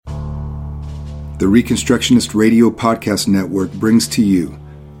the Reconstructionist Radio Podcast Network brings to you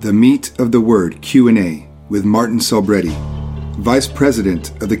the Meat of the Word Q&A with Martin Salbretti, Vice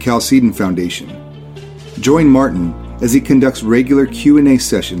President of the Chalcedon Foundation. Join Martin as he conducts regular Q&A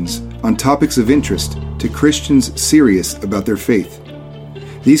sessions on topics of interest to Christians serious about their faith.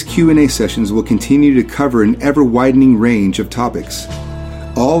 These Q&A sessions will continue to cover an ever-widening range of topics,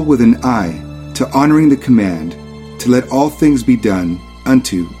 all with an eye to honoring the command to let all things be done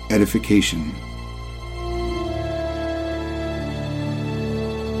unto edification.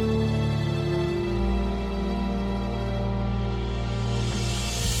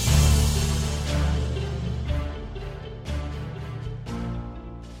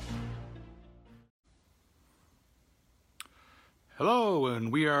 Hello,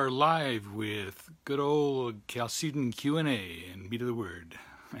 and we are live with good old Chalcedon Q&A and Meat of the Word.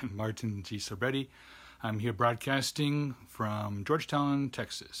 I'm Martin G. Salbretti. I'm here broadcasting from Georgetown,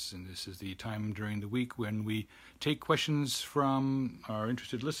 Texas, and this is the time during the week when we take questions from our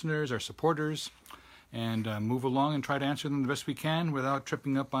interested listeners, our supporters, and move along and try to answer them the best we can without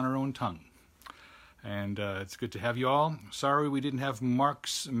tripping up on our own tongue. And it's good to have you all. Sorry we didn't have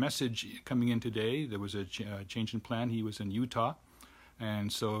Mark's message coming in today. There was a change in plan. He was in Utah.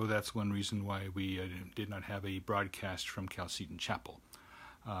 And so that's one reason why we did not have a broadcast from Chalcedon Chapel.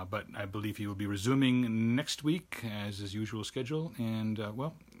 But I believe he will be resuming next week as his usual schedule. And,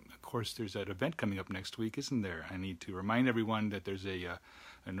 well, of course, there's that event coming up next week, isn't there? I need to remind everyone that there's a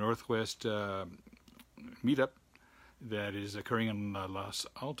Northwest meetup that is occurring in Los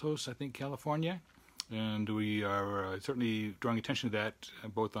Altos, I think, California. And we are certainly drawing attention to that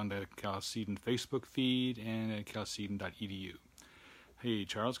both on the Chalcedon Facebook feed and at chalcedon.edu. Hey,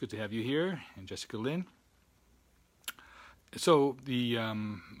 Charles, good to have you here, and Jessica Lynn. So the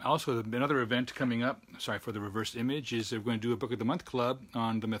also another event coming up, sorry for the reversed image, is we're going to do a Book of the Month Club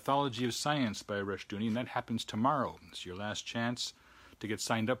on the Mythology of Science by Rushdoony, and that happens tomorrow. It's your last chance to get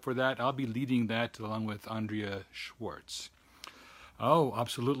signed up for that. I'll be leading that along with Andrea Schwartz. Oh,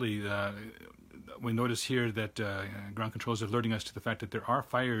 absolutely. We notice here that ground controls are alerting us to the fact that there are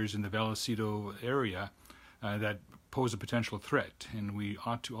fires in the Vallecito area that pose a potential threat, and we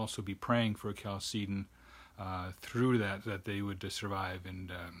ought to also be praying for Chalcedon through that they would survive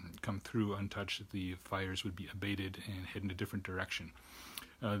and come through untouched, that the fires would be abated and head in a different direction.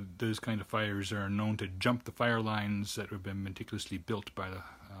 Those kind of fires are known to jump the fire lines that have been meticulously built by the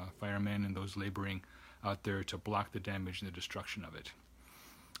firemen and those laboring out there to block the damage and the destruction of it.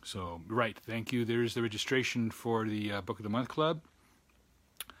 So, right, thank you. There's the registration for the Book of the Month Club.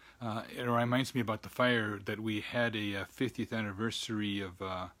 It reminds me about the fire that we had a 50th anniversary of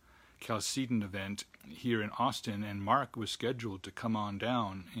Chalcedon event here in Austin, and Mark was scheduled to come on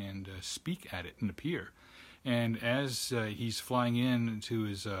down and speak at it and appear. And as he's flying in to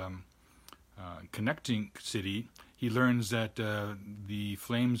his connecting city, he learns that the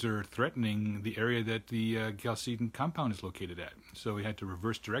flames are threatening the area that the Chalcedon compound is located at. So he had to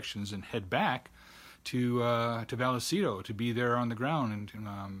reverse directions and head back to Vallecito to be there on the ground and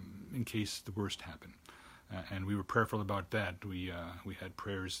in case the worst happened. And we were prayerful about that. We had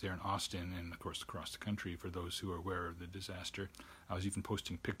prayers there in Austin and, of course, across the country for those who are aware of the disaster. I was even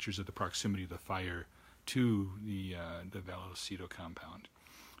posting pictures of the proximity of the fire to the Vallecito compound.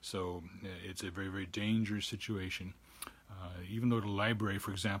 So it's a very, very dangerous situation. Even though the library,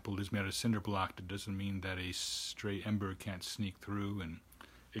 for example, is made out of cinder block, it doesn't mean that a stray ember can't sneak through and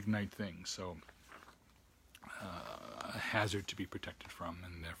ignite things. So a hazard to be protected from,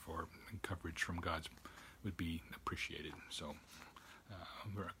 and therefore coverage from God's would be appreciated. So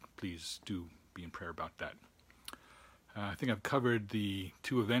please do be in prayer about that. I think I've covered the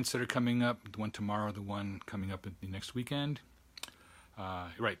two events that are coming up, the one tomorrow, the one coming up at the next weekend.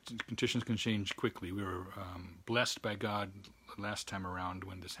 Right, conditions can change quickly. We were blessed by God last time around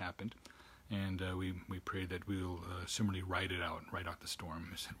when this happened, and we pray that we'll similarly ride out the storm,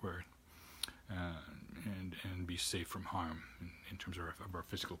 as it were, and be safe from harm in terms of our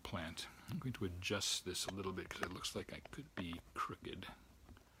physical plant. I'm going to adjust this a little bit because it looks like I could be crooked.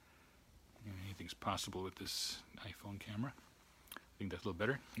 Anything's possible with this iPhone camera. I think that's a little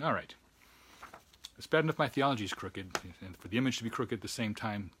better. All right. It's bad enough my theology is crooked, and for the image to be crooked at the same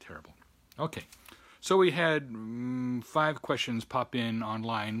time, terrible. Okay. So we had 5 questions pop in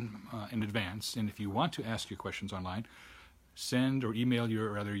online in advance, and if you want to ask your questions online, send or email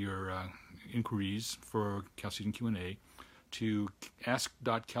your inquiries for Chalcedon Q&A to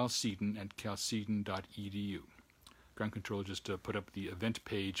ask.chalcedon@chalcedon.edu. Ground Control just put up the event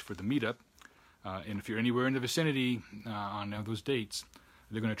page for the meetup, and if you're anywhere in the vicinity on those dates,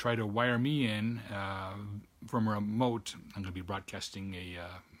 They're going to try to wire me in from a remote. I'm going to be broadcasting a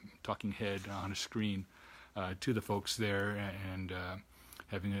talking head on a screen to the folks there and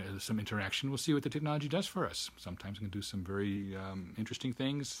having some interaction. We'll see what the technology does for us. Sometimes we can do some very interesting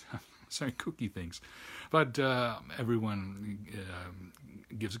things, sorry, kooky things. But everyone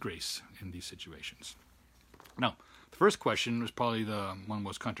gives grace in these situations. Now, the first question was probably one of the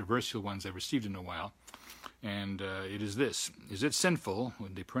most controversial ones I've received in a while. And it is this: is it sinful,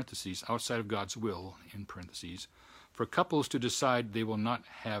 in the parentheses, outside of God's will, in parentheses, for couples to decide they will not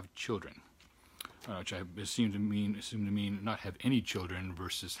have children? Which I assume to mean not have any children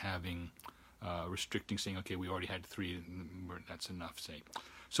versus having, restricting, saying, okay, we already had 3, that's enough, say.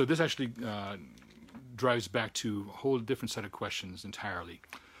 So this actually drives back to a whole different set of questions entirely.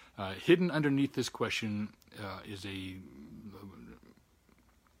 Hidden underneath this question is a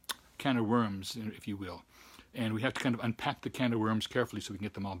can of worms, if you will. And we have to kind of unpack the can of worms carefully so we can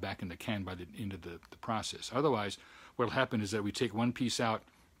get them all back in the can by the end of the process. Otherwise, what will happen is that we take one piece out,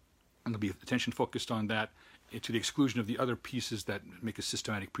 and there'll be attention focused on that to the exclusion of the other pieces that make a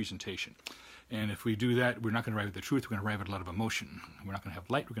systematic presentation. And if we do that, we're not going to arrive at the truth. We're going to arrive at a lot of emotion. We're not going to have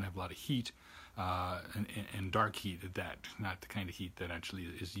light. We're going to have a lot of heat, and dark heat at that. Not the kind of heat that actually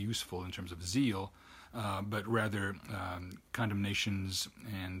is useful in terms of zeal, but rather condemnations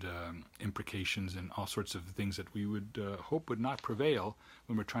and imprecations and all sorts of things that we would hope would not prevail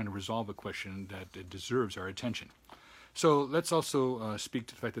when we're trying to resolve a question that deserves our attention. So let's also speak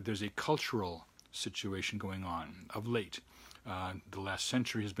to the fact that there's a cultural situation going on of late. The last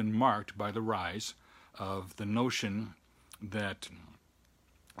century has been marked by the rise of the notion that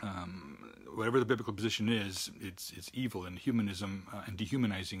whatever the biblical position is, it's evil and humanism and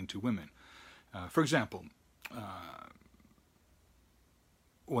dehumanizing to women. For example,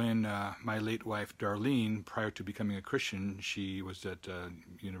 when my late wife Darlene, prior to becoming a Christian, she was at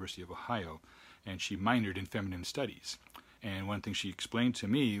University of Ohio, and she minored in feminine studies. And one thing she explained to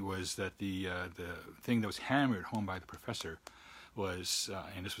me was that the thing that was hammered home by the professor was,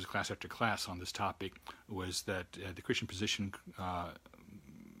 and this was class after class on this topic, was that the Christian position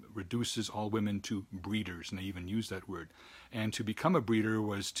reduces all women to breeders, and they even use that word. And to become a breeder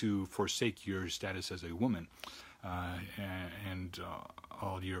was to forsake your status as a woman and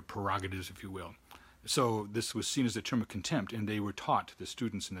all your prerogatives, if you will. So this was seen as a term of contempt, and they were taught, the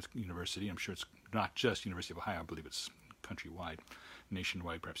students in the university, I'm sure it's not just University of Ohio, I believe it's countrywide,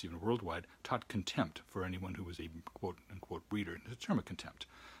 nationwide, perhaps even worldwide, taught contempt for anyone who was a quote-unquote breeder. It's a term of contempt.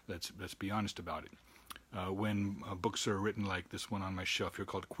 Let's be honest about it. When books are written like this one on my shelf here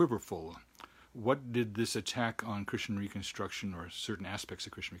called Quiverful, what did this attack on Christian Reconstruction, or certain aspects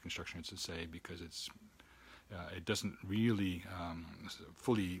of Christian Reconstruction, to say, because it doesn't really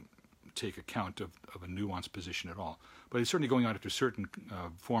fully take account of a nuanced position at all. But it's certainly going out after certain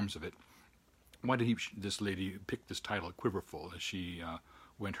forms of it. Why did this lady pick this title, Quiverful, as she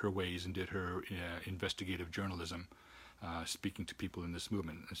went her ways and did her investigative journalism, speaking to people in this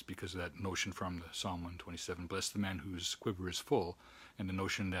movement? It's because of that notion from the Psalm 127, bless the man whose quiver is full, and the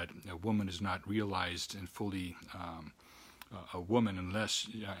notion that a woman is not realized and fully a woman unless,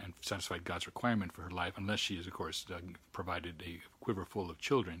 and satisfied God's requirement for her life, unless she is, of course, provided a quiver full of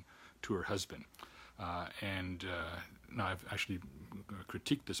children to her husband. Now I've actually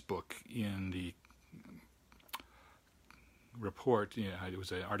critiqued this book in the report. It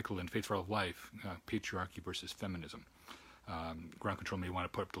was an article in Faith for All of Life, Patriarchy versus Feminism. Ground Control may want to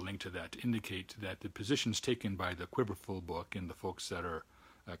put up the link to that to indicate that the positions taken by the Quiverful book and the folks that are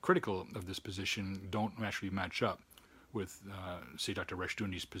critical of this position don't actually match up with, say, Dr.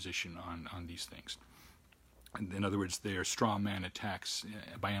 Rushdoony's position on these things. In other words, they are straw man attacks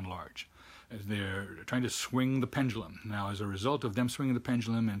by and large. They're trying to swing the pendulum. Now, as a result of them swinging the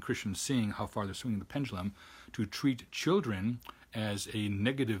pendulum and Christians seeing how far they're swinging the pendulum, to treat children as a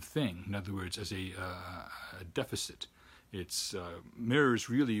negative thing, in other words, as a deficit. It mirrors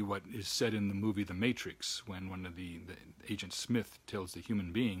really what is said in the movie The Matrix, when one of the Agent Smith tells the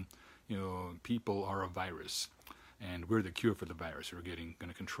human being, people are a virus, and we're the cure for the virus. We're going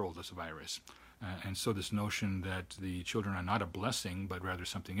to control this virus. And so this notion that the children are not a blessing, but rather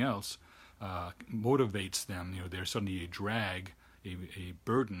something else, motivates them. They're suddenly a drag, a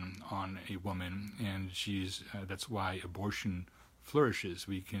burden on a woman, and that's why abortion flourishes.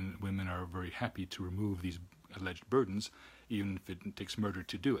 Women are very happy to remove these alleged burdens, even if it takes murder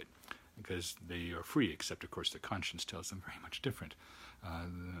to do it, because they are free, except, of course, their conscience tells them very much different.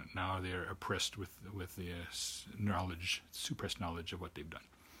 Now they're oppressed with the suppressed knowledge of what they've done.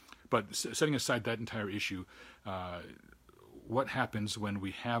 But setting aside that entire issue, what happens when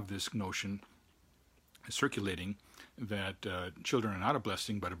we have this notion circulating that children are not a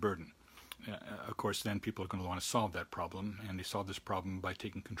blessing but a burden. Of course, then people are going to want to solve that problem, and they solve this problem by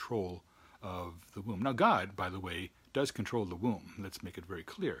taking control of the womb. Now, God, by the way, does control the womb. Let's make it very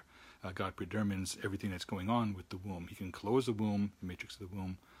clear. God predetermines everything that's going on with the womb. He can close the womb, the matrix of the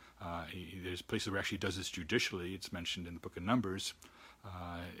womb. There's places where he actually does this judicially. It's mentioned in the book of Numbers,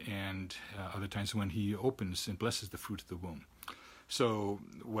 and other times when he opens and blesses the fruit of the womb. So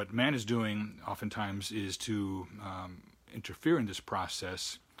what man is doing oftentimes is to interfere in this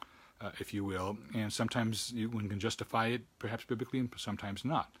process, if you will, and sometimes one can justify it perhaps biblically and sometimes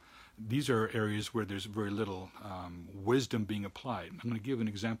not. These are areas where there's very little wisdom being applied. I'm going to give an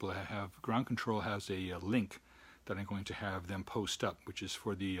example. Ground Control has a link that I'm going to have them post up, which is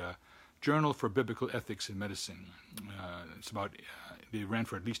for the Journal for Biblical Ethics in Medicine. They ran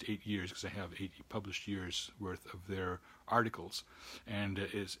for at least 8 years, because I have 8 published years worth of their articles, and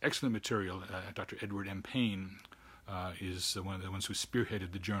it's excellent material. Dr. Edward M. Payne is one of the ones who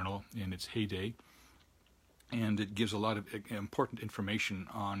spearheaded the journal in its heyday, and it gives a lot of important information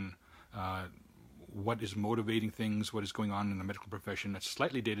on what is motivating things, what is going on in the medical profession. That's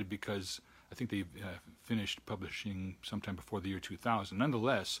slightly dated because I think they finished publishing sometime before the year 2000.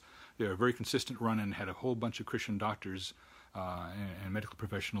 Nonetheless, they're a very consistent run and had a whole bunch of Christian doctors and medical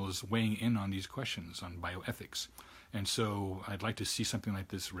professionals weighing in on these questions on bioethics. And so I'd like to see something like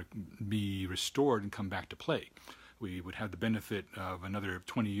this be restored and come back to play. We would have the benefit of another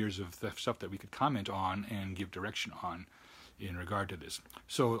 20 years of stuff that we could comment on and give direction on in regard to this.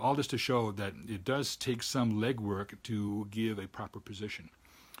 So all this to show that it does take some legwork to give a proper position.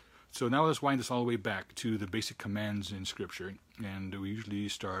 So now let's wind this all the way back to the basic commands in Scripture, and we usually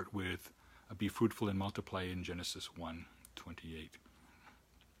start with be fruitful and multiply in Genesis 1:28.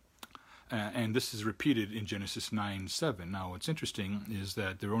 And this is repeated in Genesis 9:7. Now what's interesting is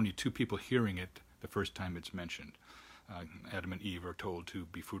that there are only 2 people hearing it the first time it's mentioned. Adam and Eve are told to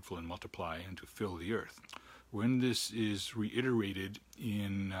be fruitful and multiply and to fill the earth. When this is reiterated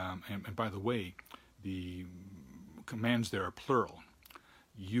in, and by the way, the commands there are plural.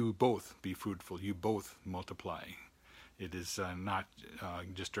 You both be fruitful, you both multiply. It is not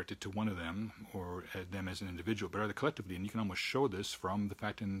just directed to one of them or them as an individual, but rather collectively. And you can almost show this from the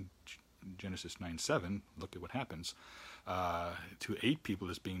fact in Genesis 9:7, look at what happens, to 8 people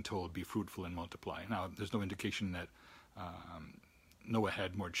is being told, be fruitful and multiply. Now, there's no indication that Noah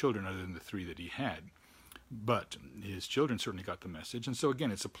had more children other than the 3 that he had. But his children certainly got the message. And so again,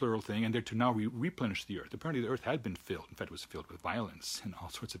 it's a plural thing, and they're to now replenish the earth. Apparently the earth had been filled. In fact, it was filled with violence and all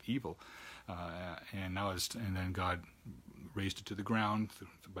sorts of evil. And then God raised it to the ground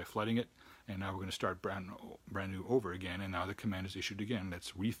by flooding it. And now we're going to start brand new over again. And now the command is issued again.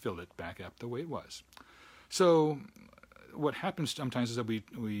 Let's refill it back up the way it was. So what happens sometimes is that we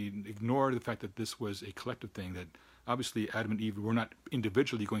ignore the fact that this was a collective thing, that obviously Adam and Eve were not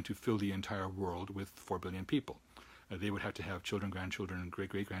individually going to fill the entire world with 4 billion people. They would have to have children, grandchildren,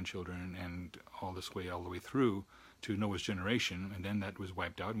 great-great-grandchildren, and all the way through to Noah's generation, and then that was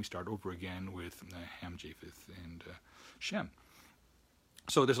wiped out, and we start over again with Ham, Japheth, and Shem.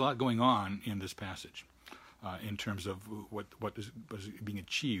 So there's a lot going on in this passage in terms of what is being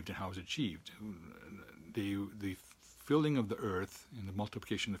achieved and how it's achieved. The filling of the earth and the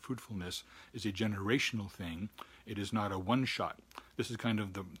multiplication of fruitfulness is a generational thing. It is not a one-shot. This is kind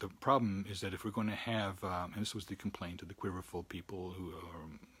of the problem, is that if we're going to have, and this was the complaint of the Quiverful people, who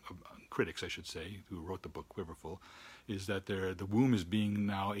are critics, I should say, who wrote the book Quiverful, is that the womb is being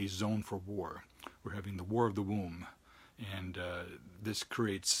now a zone for war. We're having the war of the womb. And this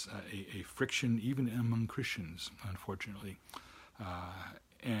creates a friction even among Christians, unfortunately.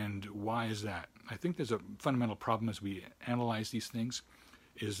 And why is that? I think there's a fundamental problem as we analyze these things,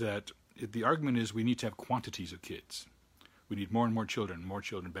 is that the argument is we need to have quantities of kids. We need more and more children,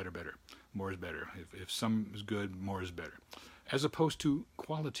 better. More is better. If some is good, more is better. As opposed to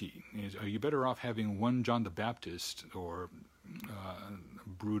quality. Are you better off having one John the Baptist or a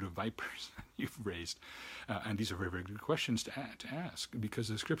brood of vipers you've raised? And these are very, very good questions to ask, because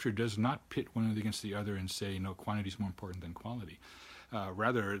the Scripture does not pit one against the other and say, no, quantity is more important than quality.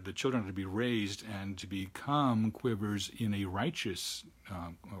 Rather, the children are to be raised and to become quivers in a righteous,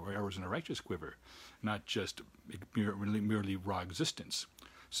 or arrows in a righteous quiver, not just merely raw existence.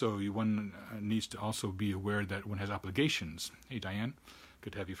 So one needs to also be aware that one has obligations. Hey, Diane,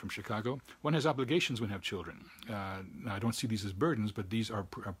 good to have you from Chicago. One has obligations when have children. I don't see these as burdens, but these are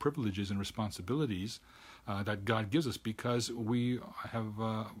privileges and responsibilities that God gives us, because we're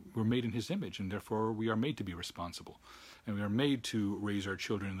made in His image, and therefore we are made to be responsible. And we are made to raise our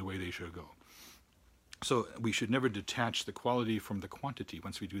children in the way they should go. So we should never detach the quality from the quantity.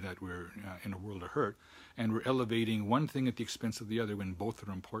 Once we do that, we're in a world of hurt, and we're elevating one thing at the expense of the other when both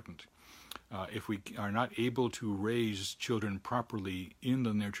are important. If we are not able to raise children properly in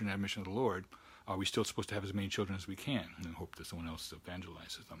the nurture and admonition of the Lord, are we still supposed to have as many children as we can and hope that someone else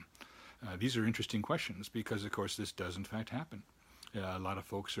evangelizes them? These are interesting questions because, of course, this does in fact happen. A lot of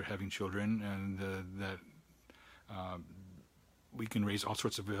folks are having children, and we can raise all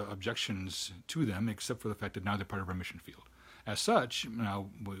sorts of objections to them, except for the fact that now they're part of our mission field. As such, now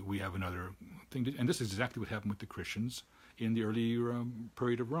we have another thing, and this is exactly what happened with the Christians in the early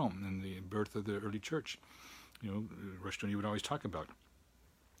period of Rome, and the birth of the early church. Rushdoony would always talk about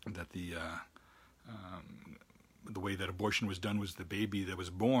that the way that abortion was done was the baby that was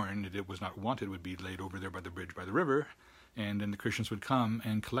born, if it was not wanted, would be laid over there by the bridge by the river, and then the Christians would come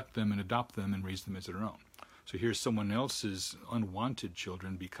and collect them and adopt them and raise them as their own. So here's someone else's unwanted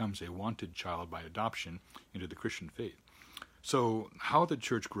children becomes a wanted child by adoption into the Christian faith. So how the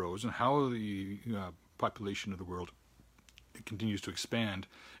church grows and how the population of the world continues to expand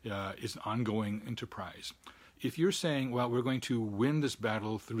is an ongoing enterprise. If you're saying, well, we're going to win this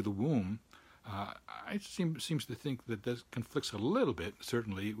battle through the womb, I seems to think that that conflicts a little bit,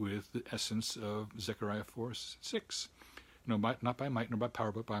 certainly, with the essence of Zechariah 4:6. Not by might nor by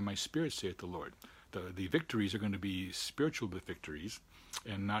power, but by my Spirit, saith the Lord. The victories are going to be spiritual victories,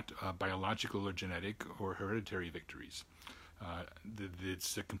 and not biological or genetic or hereditary victories.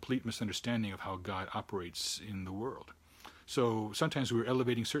 It's a complete misunderstanding of how God operates in the world. So sometimes we're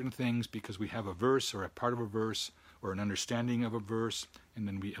elevating certain things because we have a verse or a part of a verse or an understanding of a verse, and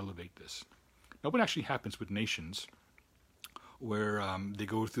then we elevate this. Now, what actually happens with nations where they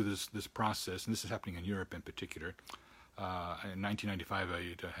go through this process, and this is happening in Europe in particular. In 1995,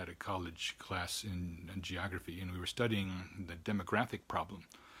 I had a college class in geography, and we were studying the demographic problem.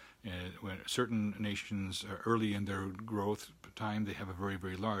 When certain nations are early in their growth time, they have a very,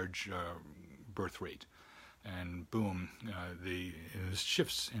 very large birth rate. And boom, it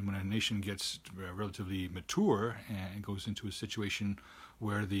shifts. And when a nation gets relatively mature and goes into a situation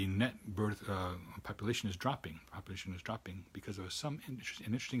where the net birth population is dropping because of an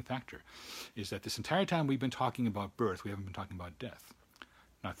interesting factor, is that this entire time we've been talking about birth, we haven't been talking about death.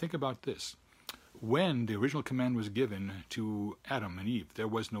 Now think about this. When the original command was given to Adam and Eve, there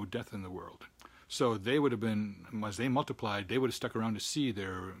was no death in the world. So they would have been, as they multiplied, they would have stuck around to see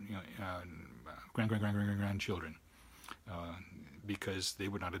their grandchildren, because they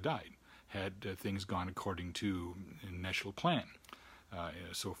would not have died had things gone according to a national plan,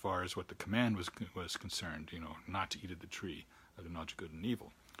 so far as what the command was concerned, not to eat of the tree of the knowledge of good and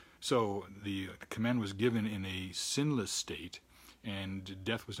evil. So the command was given in a sinless state, and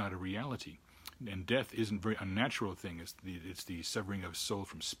death was not a reality. And death isn't a very unnatural thing. It's the severing of soul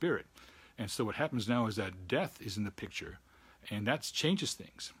from spirit. And so what happens now is that death is in the picture, and that changes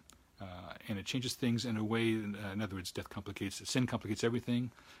things. And it changes things in a way, in other words, sin complicates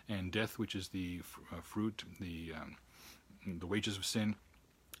everything, and death, which is the fruit, the wages of sin,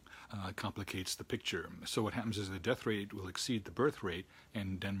 complicates the picture. So what happens is the death rate will exceed the birth rate,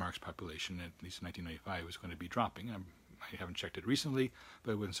 and Denmark's population, at least in 1995, is going to be dropping. I haven't checked it recently,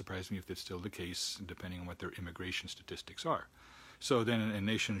 but it wouldn't surprise me if it's still the case, depending on what their immigration statistics are. So then a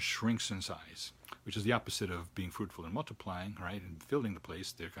nation shrinks in size, which is the opposite of being fruitful and multiplying, right, and filling the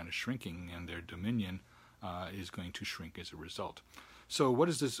place. They're kind of shrinking, and their dominion is going to shrink as a result. So what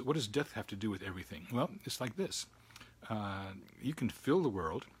does death have to do with everything? Well, it's like this. You can fill the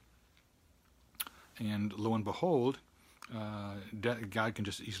world, and lo and behold, God can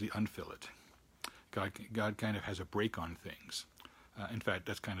just easily unfill it. God kind of has a break on things. In fact,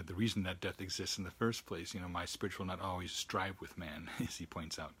 that's kind of the reason that death exists in the first place. My spirit will not always strive with man, as he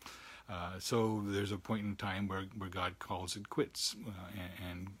points out. So there's a point in time where God calls it quits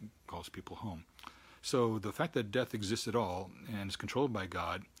and calls people home. So the fact that death exists at all and is controlled by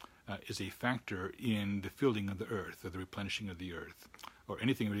God is a factor in the filling of the earth, or the replenishing of the earth, or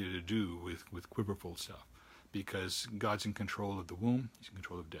anything really to do with quiverful stuff. Because God's in control of the womb, he's in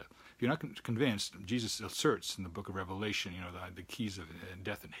control of death. If you're not convinced, Jesus asserts in the book of Revelation, the keys of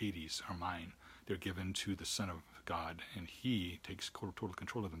death and Hades are mine. They're given to the Son of God, and he takes total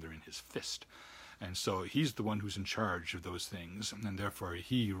control of them. They're in his fist. And so he's the one who's in charge of those things, and therefore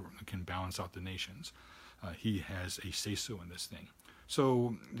he can balance out the nations. He has a say-so in this thing.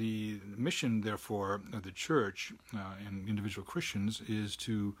 So the mission, therefore, of the church and individual Christians is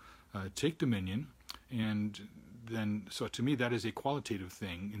to take dominion. And then, so to me, that is a qualitative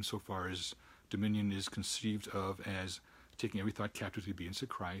thing insofar as dominion is conceived of as taking every thought captive to obedience to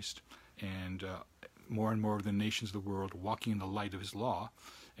Christ, and more and more of the nations of the world walking in the light of his law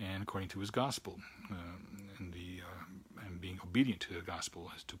and according to his gospel, and being obedient to the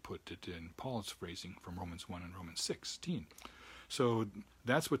gospel, as to put it in Paul's phrasing from Romans 1 and Romans 16. So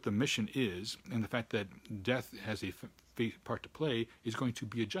that's what the mission is, and the fact that death has a part to play is going to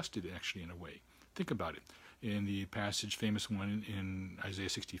be adjusted, actually, in a way. Think about it. In the passage, famous one in Isaiah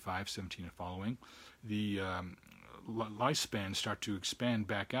 65:17 and following, the lifespans start to expand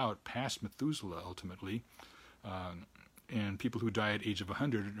back out past Methuselah, ultimately, and people who die at age of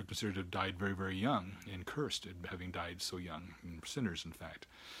 100 are considered to have died very, very young and cursed at having died so young, and sinners, in fact.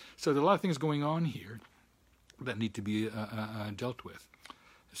 So there are a lot of things going on here that need to be dealt with.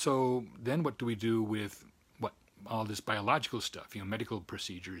 So then what do we do with all this biological stuff, medical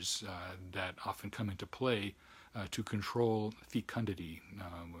procedures that often come into play to control fecundity,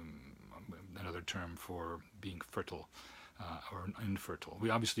 another term for being fertile or infertile. We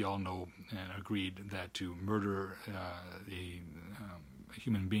obviously all know and agreed that to murder a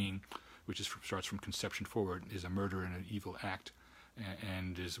human being, which starts from conception forward, is a murder and an evil act,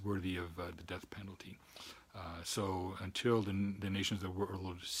 and is worthy of the death penalty. So until the nations of the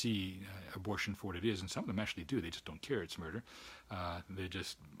world see abortion for what it is, and some of them actually do, they just don't care it's murder, they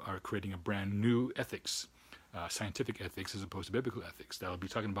just are creating a brand new ethics, scientific ethics as opposed to biblical ethics. I'll be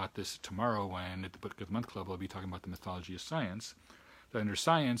talking about this tomorrow, and at the Book of the Month Club I'll be talking about the mythology of science. That under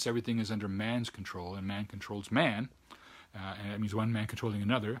science, everything is under man's control, and man controls man, and that means one man controlling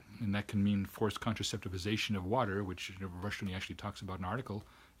another, and that can mean forced contraceptivization of water, which Rushdoony actually talks about in an article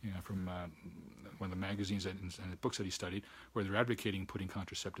from one of the magazines and the books that he studied, where they're advocating putting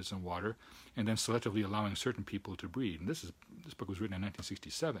contraceptives in water and then selectively allowing certain people to breed. And this book was written in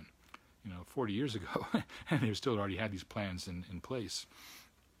 1967, 40 years ago, and they still already had these plans in place.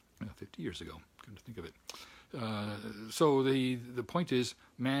 50 years ago, come to think of it. So the point is,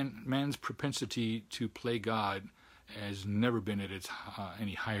 man's propensity to play God has never been at its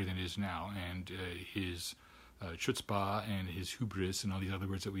any higher than it is now, and his chutzpah and his hubris and all these other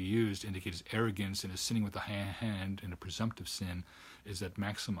words that we used indicate his arrogance and his sinning with a hand and a presumptive sin is at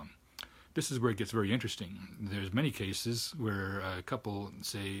maximum. This is where it gets very interesting. There's many cases where a couple,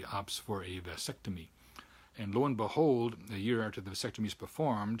 say, opts for a vasectomy, and lo and behold, a year after the vasectomy is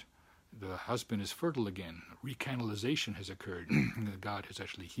performed, the husband is fertile again. Recanalization has occurred. God has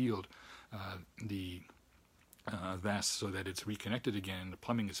actually healed the vas so that it's reconnected again. The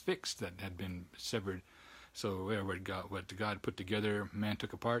plumbing is fixed that had been severed. So what God put together, man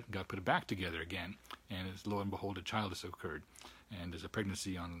took apart, God put it back together again, and lo and behold, a child has occurred, and there's a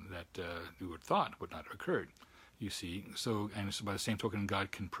pregnancy on that you would thought would not have occurred. You see, so by the same token,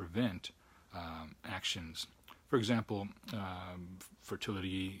 God can prevent actions. For example,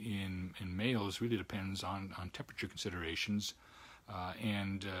 fertility in males really depends on temperature considerations,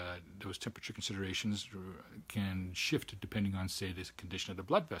 and those temperature considerations can shift depending on, say, the condition of the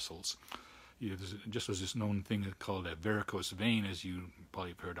blood vessels. Just as this known thing called a varicose vein, as you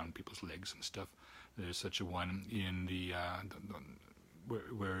probably have heard on people's legs and stuff. There's such a one in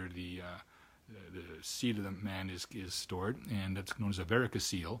where the seed of the man is stored, and that's known as a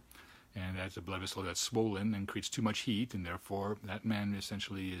varicocele, and that's a blood vessel that's swollen and creates too much heat, and therefore that man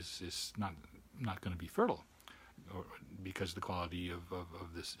essentially is not going to be fertile, because the quality of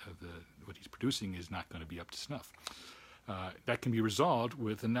what he's producing is not going to be up to snuff. That can be resolved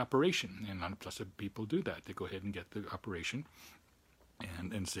with an operation, and unpleasant people do that. They go ahead and get the operation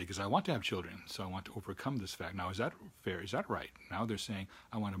and say, because I want to have children, so I want to overcome this fact. Now, is that fair? Is that right? Now they're saying,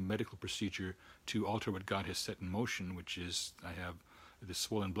 I want a medical procedure to alter what God has set in motion, which is I have this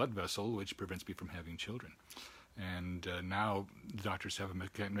swollen blood vessel, which prevents me from having children. And now the doctors have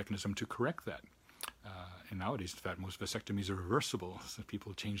a mechanism to correct that. And nowadays, in fact, most vasectomies are reversible, so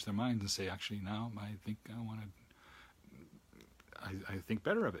people change their minds and say, actually, now I think I think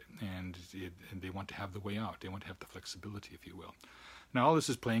better of it, and they want to have the way out. They want to have the flexibility, if you will. Now, all this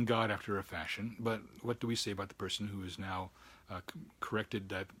is playing God after a fashion, but what do we say about the person who is now corrected,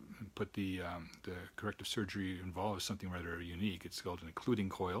 that put the corrective surgery involves something rather unique. It's called an occluding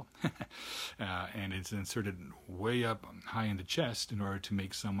coil, and it's inserted way up high in the chest in order to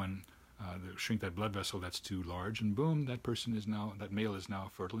make someone shrink that blood vessel that's too large, and boom, that male is now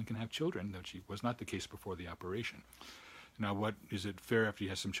fertile and can have children, which was not the case before the operation. Now, is it fair after you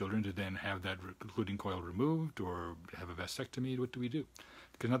have some children to then have that occluding coil removed or have a vasectomy? What do we do?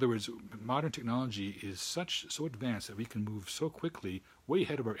 Because in other words, modern technology is so advanced that we can move so quickly, way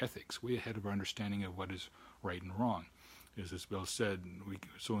ahead of our ethics, way ahead of our understanding of what is right and wrong. As Bill said, we're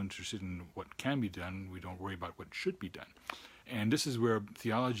so interested in what can be done, we don't worry about what should be done. And this is where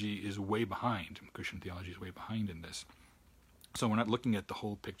theology is way behind. Christian theology is way behind in this. So we're not looking at the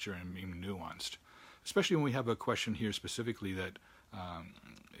whole picture and being nuanced. especially when we have a question here specifically that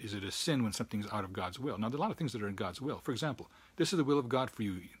is it a sin when something's out of God's will? Now, there are a lot of things that are in God's will. For example, this is the will of God for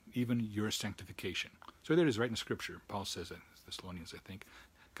you, even your sanctification. So there it is right in Scripture. Paul says that, Thessalonians, I think.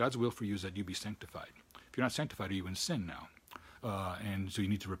 God's will for you is that you be sanctified. If you're not sanctified, are you in sin now? And so you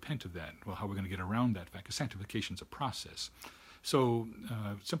need to repent of that. Well, how are we going to get around that fact? Because sanctification is a process. So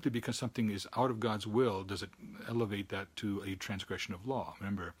simply because something is out of God's will, does it elevate that to a transgression of law?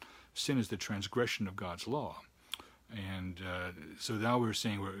 Remember, sin is the transgression of God's law. And so now we're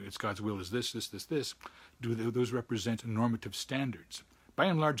saying it's God's will is this. Do those represent normative standards? By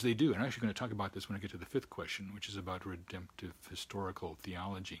and large, they do. And I'm actually going to talk about this when I get to the fifth question, which is about redemptive historical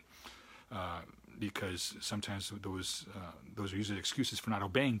theology. Because sometimes those are usually excuses for not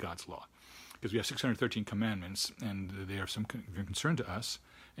obeying God's law. Because we have 613 commandments, and they are some concern to us.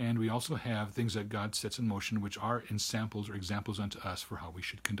 And we also have things that God sets in motion, which are in samples or examples unto us for how we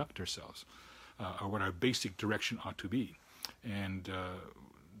should conduct ourselves. Or what our basic direction ought to be. And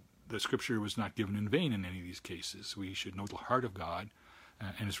the Scripture was not given in vain in any of these cases. We should know the heart of God,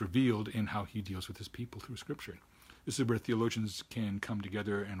 and it's revealed in how He deals with His people through Scripture. This is where theologians can come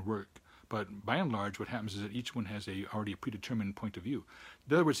together and work. But by and large, what happens is that each one has already a predetermined point of view.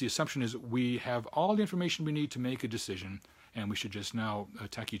 In other words, the assumption is we have all the information we need to make a decision, and we should just now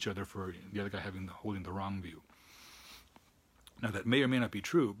attack each other for the other guy holding the wrong view. Now, that may or may not be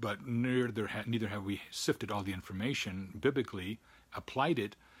true, but neither have we sifted all the information biblically, applied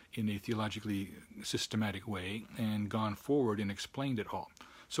it in a theologically systematic way, and gone forward and explained it all.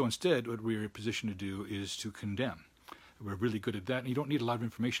 So instead, what we're in a position to do is to condemn. We're really good at that, and you don't need a lot of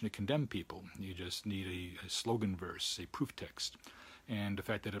information to condemn people. You just need a slogan verse, a proof text. And the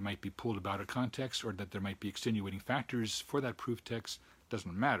fact that it might be pulled out of context or that there might be extenuating factors for that proof text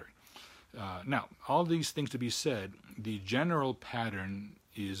doesn't matter. Now, all these things to be said, the general pattern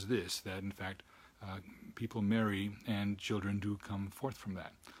is this, that in fact people marry and children do come forth from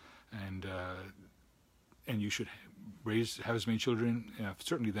that. And you should have as many children,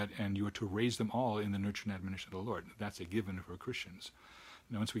 certainly that, and you are to raise them all in the nurture and admonition of the Lord. That's a given for Christians.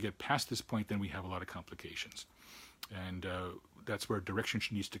 Now, once we get past this point, then we have a lot of complications. And that's where direction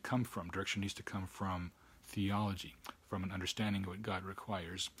needs to come from. Direction needs to come from theology, from an understanding of what God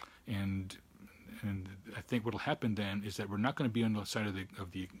requires. And I think what will happen then is that we're not going to be on the side of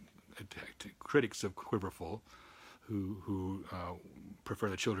the critics of Quiverful, who prefer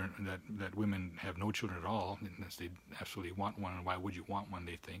the children that women have no children at all, unless they absolutely want one. And why would you want one?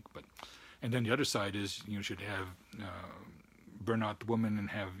 They think. And then the other side is you should have burn out the woman and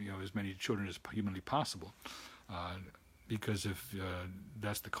have as many children as humanly possible. Because if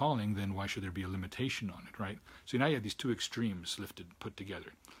that's the calling, then why should there be a limitation on it, right? So now you have these two extremes put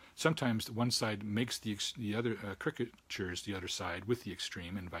together. Sometimes one side makes the other caricatures the other side with the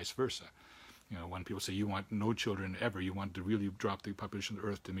extreme, and vice versa. When people say you want no children ever, you want to really drop the population of the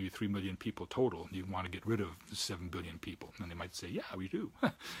earth to maybe 3 million people total. You want to get rid of 7 billion people, and they might say, "Yeah, we do,"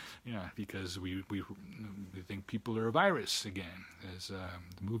 because we think people are a virus again, as the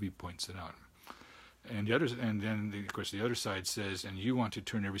movie points it out. And then of course the other side says, and you want to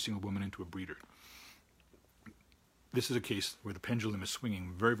turn every single woman into a breeder. This is a case where the pendulum is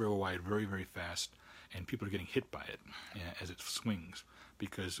swinging very, very wide, very, very fast, and people are getting hit by it as it swings.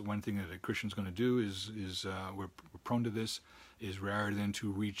 Because one thing that a Christian's going to do is we're prone to this, is rather than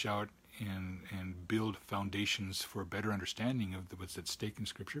to reach out and build foundations for a better understanding of what's at stake in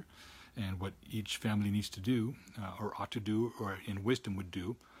Scripture and what each family needs to do or ought to do or in wisdom would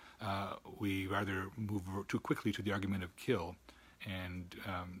do, we rather move too quickly to the argument of kill and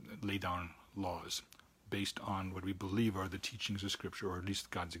lay down laws based on what we believe are the teachings of Scripture, or at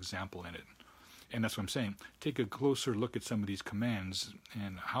least God's example in it. And that's what I'm saying. Take a closer look at some of these commands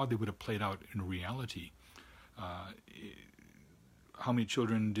and how they would have played out in reality. How many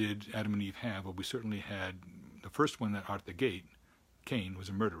children did Adam and Eve have? Well, we certainly had the first one that out the gate. Cain was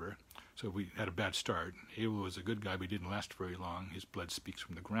a murderer, so we had a bad start. Abel was a good guy, but he didn't last very long. His blood speaks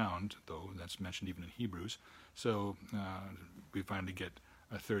from the ground, though that's mentioned even in Hebrews. So we finally get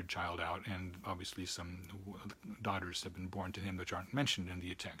a third child out, and obviously some daughters have been born to him which aren't mentioned in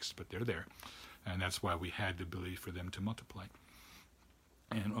the text, but they're there. And that's why we had the ability for them to multiply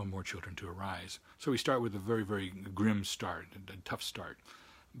and more children to arise. So we start with a very, very grim start, a tough start.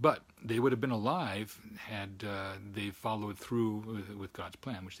 But they would have been alive had they followed through with God's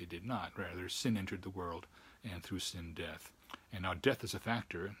plan, which they did not. Rather, sin entered the world, and through sin, death. And now death is a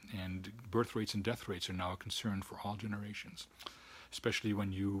factor, and birth rates and death rates are now a concern for all generations. especially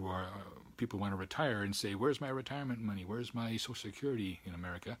when people want to retire and say, "Where's my retirement money? Where's my Social Security in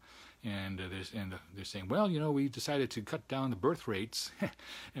America?" And they're saying, "Well, we decided to cut down the birth rates,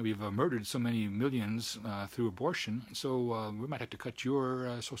 and we've murdered so many millions through abortion, so we might have to cut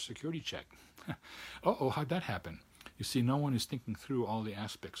your Social Security check." How'd that happen? You see, no one is thinking through all the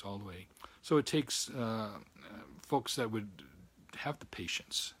aspects all the way. So it takes folks that would have the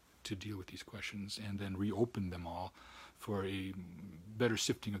patience to deal with these questions and then reopen them all for a better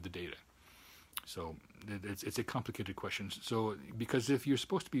sifting of the data. So it's a complicated question. So because if you're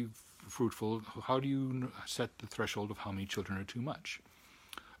supposed to be fruitful, how do you set the threshold of how many children are too much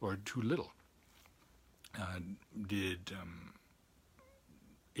or too little? Did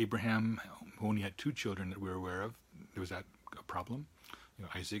Abraham, who only had 2 children that we're aware of, was that a problem?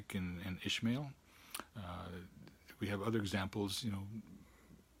 Isaac and Ishmael. We have other examples.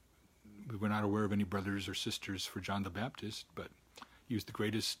 We're not aware of any brothers or sisters for John the Baptist, but he was the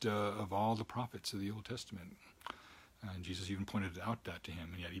greatest of all the prophets of the Old Testament. And Jesus even pointed out that to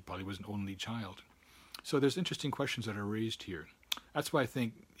him, and yet he probably was an only child. So there's interesting questions that are raised here. That's why I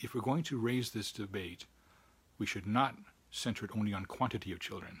think if we're going to raise this debate, we should not center it only on quantity of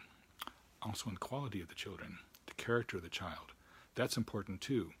children, also on quality of the children, the character of the child. That's important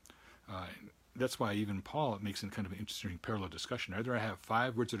too. That's why even Paul makes it kind of an interesting parallel discussion. I'd rather have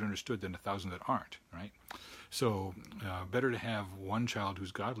 5 words that are understood than 1,000 that aren't, right? So better to have 1 child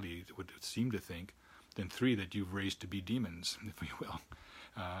who's godly, would seem to think, than 3 that you've raised to be demons, if you will.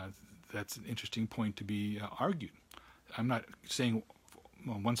 That's an interesting point to be argued. I'm not saying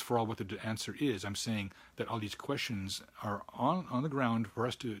once for all what the answer is. I'm saying that all these questions are on the ground for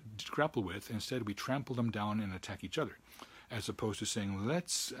us to grapple with. Instead, we trample them down and attack each other, as opposed to saying,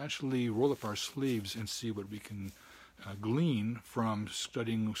 let's actually roll up our sleeves and see what we can glean from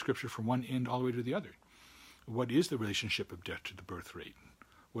studying Scripture from one end all the way to the other. What is the relationship of death to the birth rate?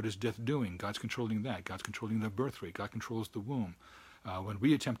 What is death doing? God's controlling that. God's controlling the birth rate. God controls the womb. When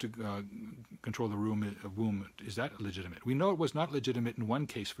we attempt to control the womb, is that legitimate? We know it was not legitimate in one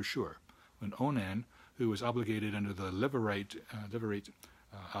case for sure. When Onan, who was obligated under the Levirate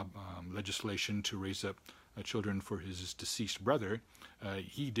legislation to raise up children for his deceased brother,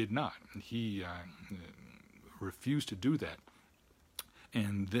 he did not. He refused to do that.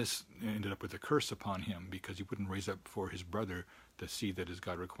 And this ended up with a curse upon him because he wouldn't raise up for his brother the seed that is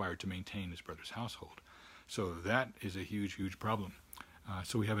God required to maintain his brother's household. So that is a huge, huge problem.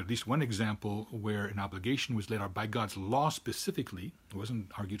 So we have at least one example where an obligation was laid out by God's law specifically. It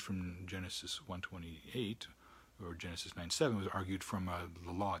wasn't argued from Genesis 1:28 or Genesis 9:7. It was argued from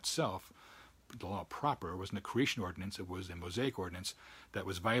the law itself. The law proper wasn't a creation ordinance. It was a Mosaic ordinance that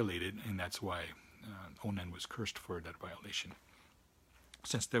was violated, and that's why Onan was cursed for that violation.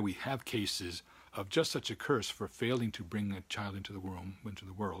 Since there we have cases of just such a curse for failing to bring a child into the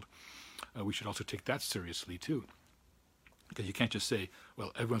world, we should also take that seriously too. Because you can't just say,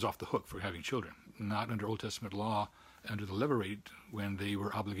 well, everyone's off the hook for having children. Not under Old Testament law, under the Levirate, when they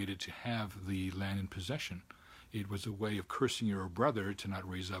were obligated to have the land in possession. It was a way of cursing your brother to not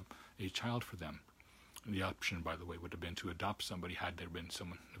raise up a child for them. And the option, by the way, would have been to adopt somebody had there been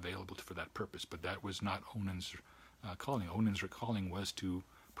someone available for that purpose. But that was not Onan's calling. Onan's calling was to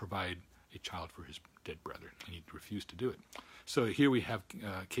provide a child for his dead brother, and he refused to do it. So here we have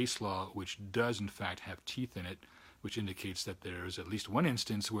case law which does in fact have teeth in it, which indicates that there is at least one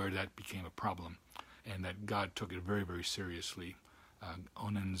instance where that became a problem, and that God took it very, very seriously.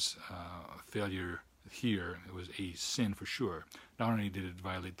 Onan's failure here, it was a sin for sure. Not only did it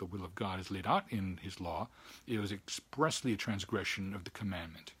violate the will of God as laid out in his law, it was expressly a transgression of the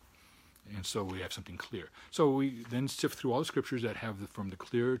commandment. And so we have something clear. So we then sift through all the scriptures that have from the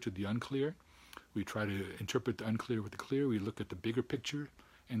clear to the unclear. We try to interpret the unclear with the clear. We look at the bigger picture,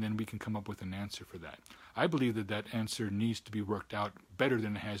 and then we can come up with an answer for that. I believe that that answer needs to be worked out better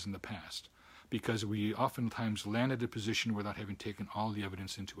than it has in the past, because we oftentimes land at a position without having taken all the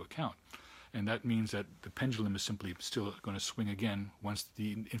evidence into account. And that means that the pendulum is simply still going to swing again once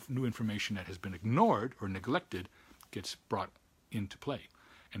the new information that has been ignored or neglected gets brought into play.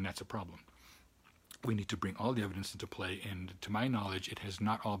 And that's a problem. We need to bring all the evidence into play, and to my knowledge, it has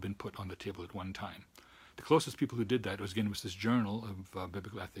not all been put on the table at one time. The closest people who did that was this journal of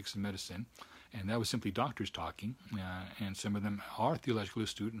biblical ethics and medicine, and that was simply doctors talking, and some of them are theologically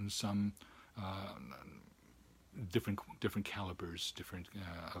astute, and some different calibers,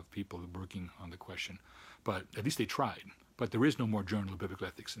 of people working on the question. But at least they tried. But there is no more journal of biblical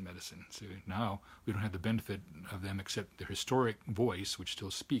ethics and medicine. So now we don't have the benefit of them except their historic voice, which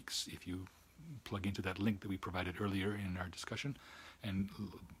still speaks. If you plug into that link that we provided earlier in our discussion, and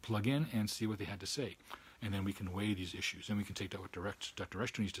plug in and see what they had to say. and then we can weigh these issues, and we can take Dr.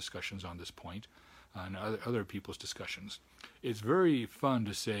 Rushdoony's discussions on this point and other people's discussions. It's very fun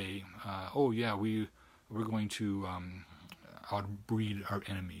to say, oh yeah, we're going to outbreed our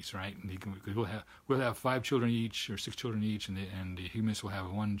enemies, right? We'll have 5 children each or 6 children each, and the humanists will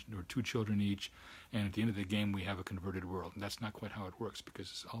have 1 or 2 children each, and at the end of the game we have a converted world. And that's not quite how it works, because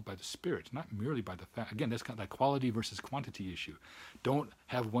it's all by the Spirit, not merely by the fact. Again, that's kind of like quality versus quantity issue. Don't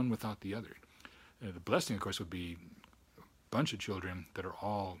have one without the other. The blessing, of course, would be a bunch of children that are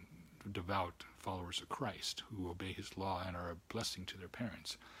all devout followers of Christ, who obey his law and are a blessing to their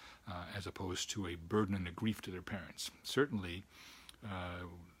parents, as opposed to a burden and a grief to their parents. Certainly,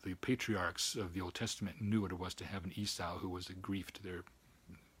 the patriarchs of the Old Testament knew what it was to have an Esau who was a grief to their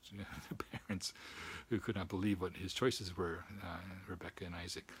parents, who could not believe what his choices were, Rebekah and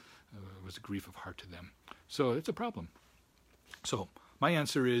Isaac. It was a grief of heart to them. So it's a problem. So my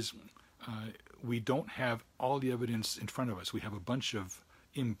answer is, we don't have all the evidence in front of us. We have a bunch of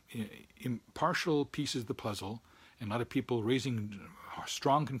impartial pieces of the puzzle, and a lot of people raising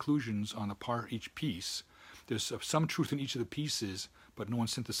strong conclusions on each piece. There's some truth in each of the pieces, but no one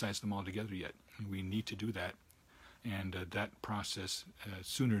synthesized them all together yet. We need to do that, and that process,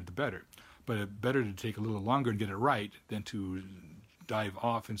 sooner the better. But better to take a little longer and get it right than to dive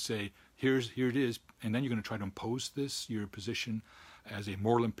off and say, here it is, and then you're going to try to impose your position as a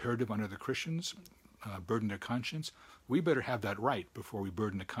moral imperative on other Christians, burden their conscience. We better have that right before we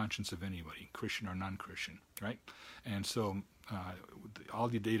burden the conscience of anybody, Christian or non-Christian, right? And so all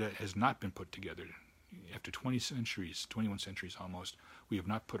the data has not been put together. After 21 centuries almost, we have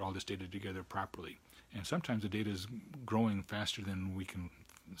not put all this data together properly. And sometimes the data is growing faster than we can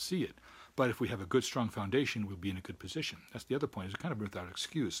see it. But if we have a good, strong foundation, we'll be in a good position. That's the other point. It's kind of without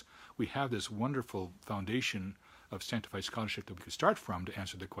excuse. We have this wonderful foundation of sanctified scholarship that we could start from to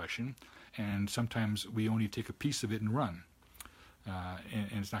answer the question, and sometimes we only take a piece of it and run, and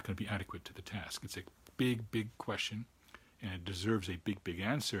it's not going to be adequate to the task. It's a big, big question, and it deserves a big, big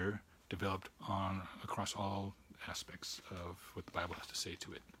answer developed across all aspects of what the Bible has to say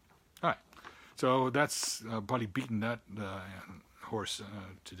to it. All right, so that's probably beaten that horse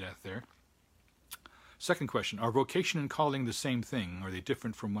to death there. Second question, are vocation and calling the same thing? Are they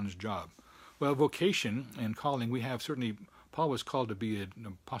different from one's job? Well, vocation and calling, we have certainly, Paul was called to be an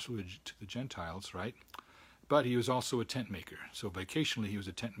apostle to the Gentiles, right? But he was also a tent maker. So vocationally, he was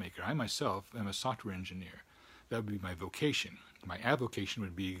a tent maker. I myself am a software engineer. That would be my vocation. My avocation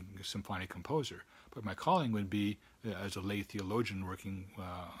would be a symphonic composer. But my calling would be as a lay theologian working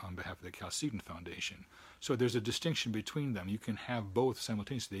on behalf of the Chalcedon Foundation. So there's a distinction between them. You can have both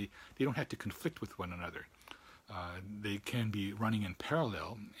simultaneously. They don't have to conflict with one another. They can be running in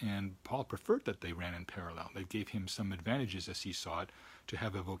parallel, and Paul preferred that they ran in parallel. They gave him some advantages, as he saw it, to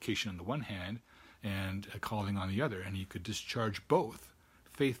have a vocation on the one hand and a calling on the other, and he could discharge both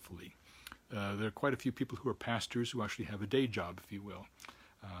faithfully. There are quite a few people who are pastors who actually have a day job, if you will,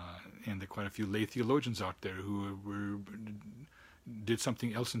 and there are quite a few lay theologians out there who did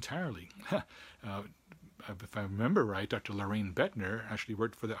something else entirely. If I remember right, Dr. Lorraine Bettner actually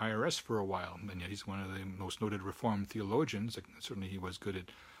worked for the IRS for a while, and yet he's one of the most noted Reformed theologians. Certainly he was good at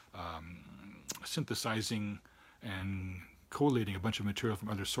synthesizing and collating a bunch of material from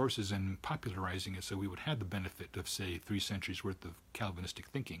other sources and popularizing it so we would have the benefit of, say, 3 centuries worth of Calvinistic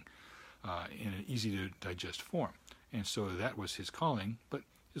thinking in an easy-to-digest form. And so that was his calling, but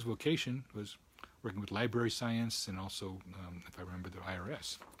his vocation was working with library science and also, if I remember, the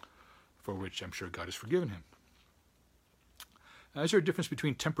IRS, for which I'm sure God has forgiven him. Is there a difference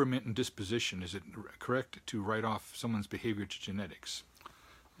between temperament and disposition? Is it correct to write off someone's behavior to genetics?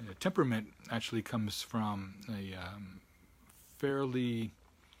 Temperament actually comes from a fairly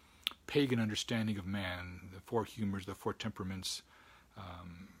pagan understanding of man, the 4 humors, the 4 temperaments,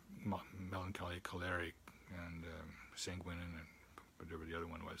 melancholy, choleric, and sanguine, and whatever the other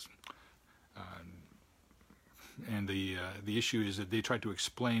one was. And the issue is that they try to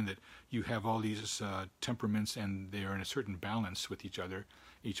explain that you have all these temperaments and they are in a certain balance with each other.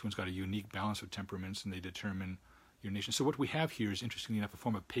 Each one's got a unique balance of temperaments, and they determine your nation. So what we have here is, interestingly enough, a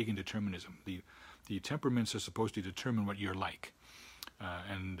form of pagan determinism. The temperaments are supposed to determine what you're like.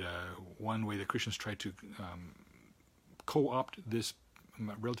 And one way that Christians try to co-opt this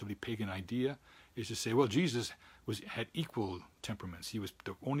relatively pagan idea is to say, well, Jesus had equal temperaments. He was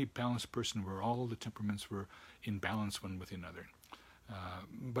the only balanced person where all the temperaments were in balance one with another.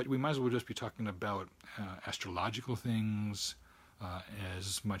 But we might as well just be talking about astrological things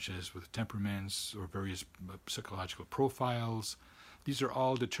as much as with temperaments or various psychological profiles. These are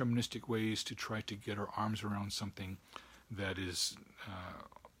all deterministic ways to try to get our arms around something that is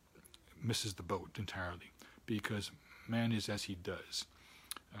misses the boat entirely, because man is as he does.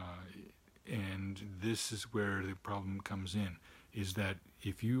 And this is where the problem comes in, is that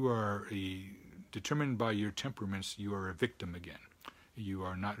if you are determined by your temperaments, you are a victim again. You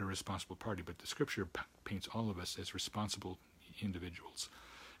are not a responsible party, but the Scripture paints all of us as responsible individuals.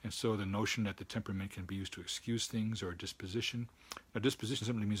 And so the notion that the temperament can be used to excuse things or disposition. Now, disposition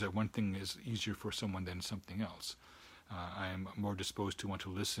simply means that one thing is easier for someone than something else. I am more disposed to want to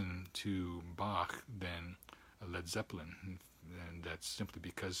listen to Bach than Led Zeppelin, and that's simply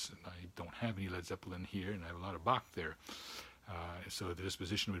because I don't have any Led Zeppelin here, and I have a lot of Bach there. So the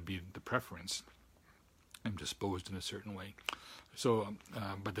disposition would be the preference. I'm disposed in a certain way. So,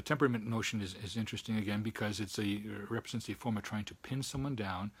 but the temperament notion is interesting again, because it represents a form of trying to pin someone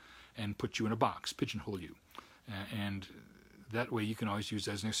down and put you in a box, pigeonhole you, and that way you can always use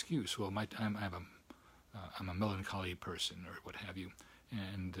it as an excuse. Well, I'm a melancholy person, or what have you,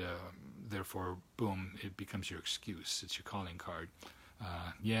 and therefore, boom, it becomes your excuse. It's your calling card.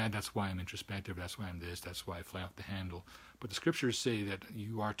 Yeah, that's why I'm introspective. That's why I'm this. That's why I fly off the handle. But the Scriptures say that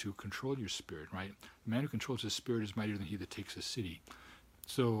you are to control your spirit, right? The man who controls his spirit is mightier than he that takes a city.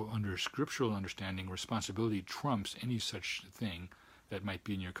 So under scriptural understanding, responsibility trumps any such thing that might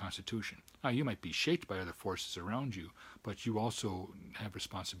be in your constitution. Now, you might be shaped by other forces around you, but you also have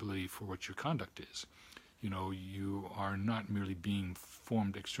responsibility for what your conduct is. You are not merely being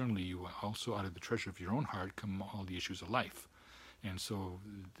formed externally. You also, out of the treasure of your own heart, come all the issues of life. And so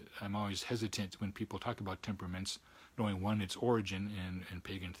I'm always hesitant when people talk about temperaments, knowing, one, its origin in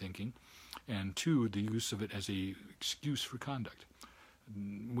pagan thinking, and two, the use of it as a excuse for conduct.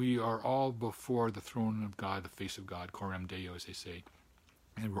 We are all before the throne of God, the face of God, coram Deo, as they say,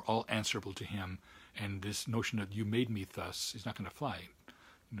 and we're all answerable to Him. And this notion that you made me thus is not going to fly.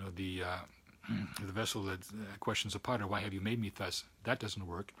 The vessel that questions the potter, why have you made me thus? That doesn't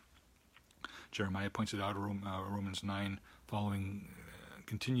work. Jeremiah points it out. Romans 9 following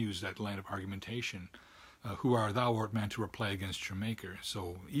continues that line of argumentation. Who art thou, art man, to reply against your Maker?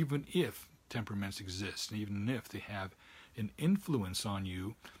 So even if temperaments exist, and even if they have an influence on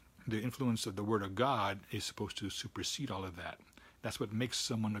you, the influence of the Word of God is supposed to supersede all of that. That's what makes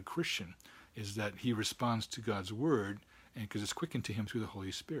someone a Christian, is that he responds to God's Word, and because it's quickened to him through the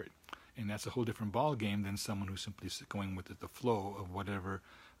Holy Spirit. And that's a whole different ball game than someone who's simply going with the flow of whatever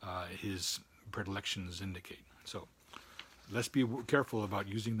his predilections indicate. So let's be careful about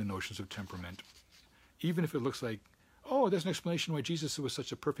using the notions of temperament, even if it looks like, oh, there's an explanation why Jesus was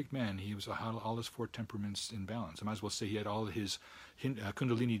such a perfect man. He was all his four temperaments in balance. I might as well say he had all his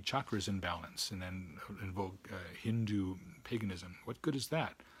Kundalini chakras in balance, and then invoke Hindu paganism. What good is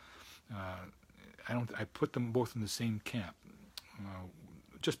that? I put them both in the same camp.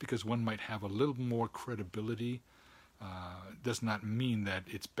 Just because one might have a little more credibility does not mean that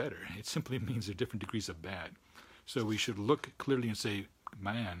it's better. It simply means there are different degrees of bad. So we should look clearly and say,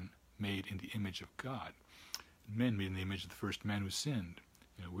 man made in the image of God. Men made in the image of the first man who sinned.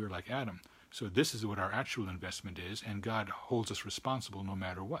 We're like Adam. So this is what our actual investment is, and God holds us responsible no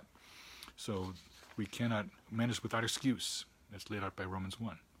matter what. So we cannot, man is without excuse. That's laid out by Romans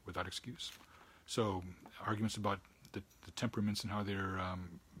 1, without excuse. So arguments about the temperaments and how they're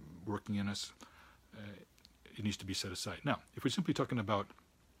working in us, it needs to be set aside. Now, if we're simply talking about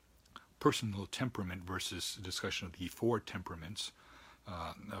personal temperament versus the discussion of the four temperaments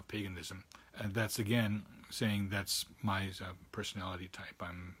of paganism, and that's again saying that's my personality type. I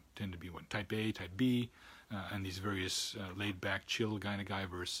tend to be type A, type B, and these various laid-back, chill kind of guy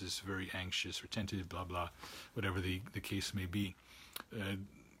versus very anxious, retentive, blah blah, whatever the case may be.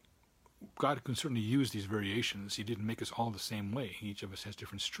 God can certainly use these variations. He didn't make us all the same way. Each of us has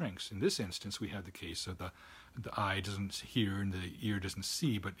different strengths. In this instance, we have the case of the eye doesn't hear and the ear doesn't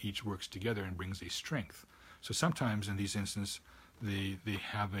see, but each works together and brings a strength. So sometimes in these instances, they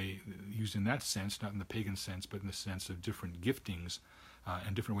have used in that sense, not in the pagan sense, but in the sense of different giftings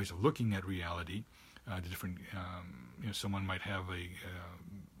and different ways of looking at reality. Someone might have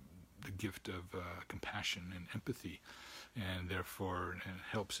the gift of compassion and empathy, and therefore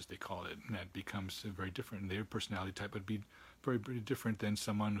helps, as they call it, and that becomes very different. Their personality type would be very, very different than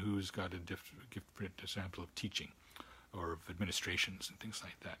someone who's got a gift, for example, of teaching or of administrations and things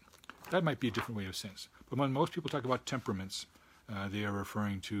like that. That might be a different way of sense. But when most people talk about temperaments, they are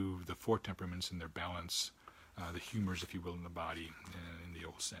referring to the four temperaments and their balance, the humors, if you will, in the body, in the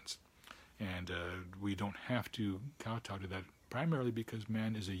old sense. And we don't have to kowtow to that, primarily because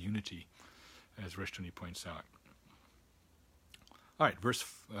man is a unity, as Rushdoony points out. All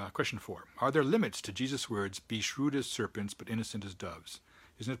right, question 4. Are there limits to Jesus' words, be shrewd as serpents, but innocent as doves?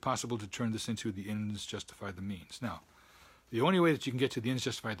 Isn't it possible to turn this into the ends justify the means? Now, The only way that you can get to the ends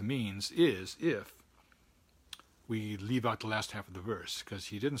justify the means is if we leave out the last half of the verse, because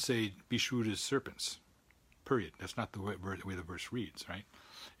he didn't say, be shrewd as serpents, period. That's not the way the verse reads, right?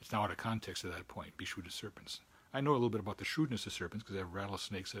 It's now out of context at that point, be shrewd as serpents. I know a little bit about the shrewdness of serpents because I have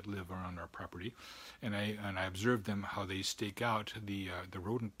rattlesnakes that live around our property, and I observed them, how they stake out the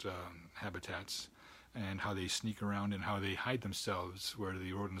rodent habitats, and how they sneak around and how they hide themselves where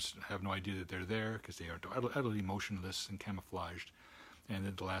the rodents have no idea that they're there because they are utterly motionless and camouflaged. And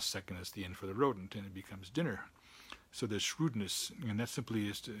then the last second is the end for the rodent, and it becomes dinner. So there's shrewdness, and that simply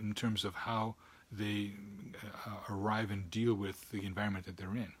is in terms of how they arrive and deal with the environment that they're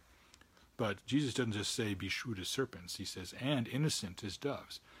in. But Jesus doesn't just say, be shrewd as serpents. He says, and innocent as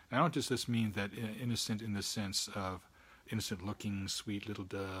doves. And I don't just this mean that innocent in the sense of innocent-looking, sweet little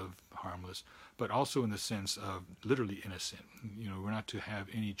dove, harmless, but also in the sense of literally innocent. We're not to have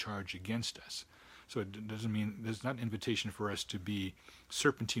any charge against us. So it doesn't mean, there's not an invitation for us to be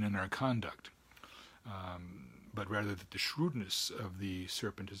serpentine in our conduct, but rather that the shrewdness of the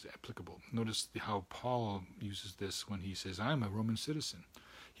serpent is applicable. Notice how Paul uses this when he says, I'm a Roman citizen.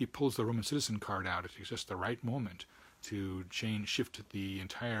 He pulls the Roman citizen card out at just the right moment to shift the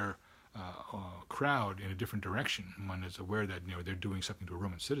entire crowd in a different direction. One is aware that they're doing something to a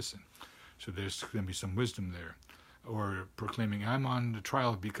Roman citizen, so there's going to be some wisdom there. Or proclaiming, I'm on the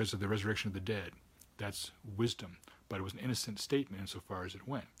trial because of the resurrection of the dead. That's wisdom, but it was an innocent statement insofar as it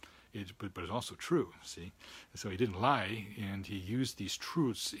went. But it's also true, see? So he didn't lie, and he used these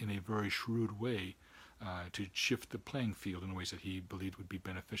truths in a very shrewd way to shift the playing field in ways that he believed would be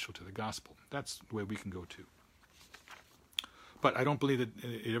beneficial to the gospel. That's the way we can go too. But I don't believe that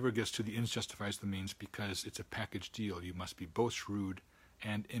it ever gets to the ends justifies the means, because it's a package deal. You must be both shrewd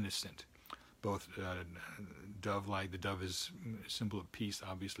and innocent. Both dove-like, the dove is a symbol of peace,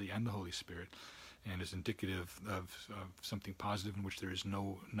 obviously, and the Holy Spirit, and is indicative of something positive in which there is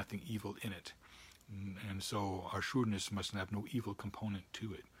nothing evil in it. And so our shrewdness must have no evil component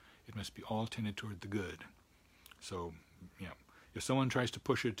to it. It must be all tended toward the good. So, if someone tries to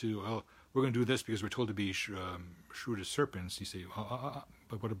push it to, we're going to do this because we're told to be shrewd as serpents, you say,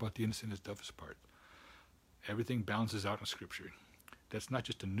 but what about the innocent as doves part? Everything balances out in Scripture. That's not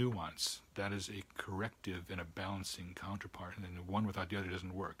just a nuance. That is a corrective and a balancing counterpart, and then one without the other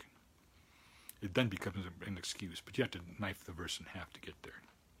doesn't work. It then becomes an excuse, but you have to knife the verse in half to get there.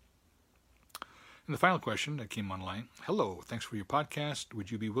 And the final question that came online, hello, thanks for your podcast. Would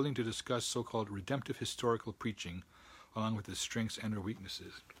you be willing to discuss so-called redemptive historical preaching along with its strengths and or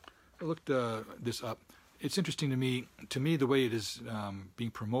weaknesses? I looked this up. It's interesting to me. To me, the way it is being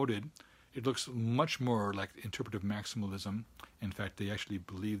promoted, it looks much more like interpretive maximalism. In fact, they actually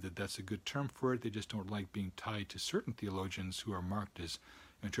believe that that's a good term for it. They just don't like being tied to certain theologians who are marked as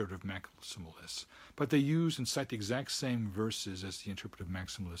interpretive maximalists. But they use and cite the exact same verses as the interpretive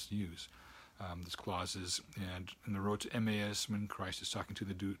maximalists use. There's clauses, and in the road to Emmaus, when Christ is talking to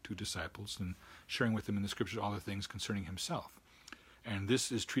the two disciples and sharing with them in the Scriptures all the things concerning himself. And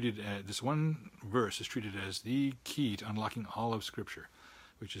this is treated as, this one verse is treated as the key to unlocking all of Scripture,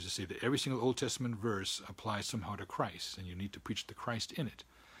 which is to say that every single Old Testament verse applies somehow to Christ, and you need to preach the Christ in it.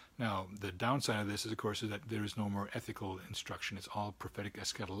 Now, the downside of this is, of course, is that there is no more ethical instruction. It's all prophetic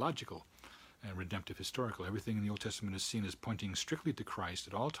eschatological and redemptive historical. Everything in the Old Testament is seen as pointing strictly to Christ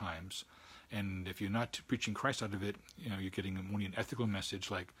at all times. And if you're not preaching Christ out of it, you're getting only an ethical message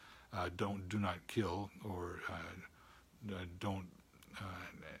like do not kill, or don't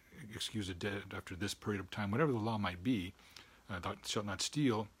excuse a dead after this period of time, whatever the law might be. Thou shalt not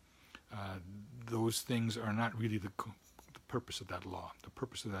steal. Those things are not really the purpose of that law. The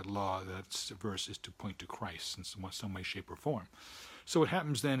purpose of that law, that verse, is to point to Christ in some way, shape, or form. So what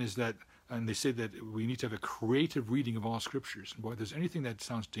happens then is that, and they say that we need to have a creative reading of all Scriptures. And boy, if there's anything that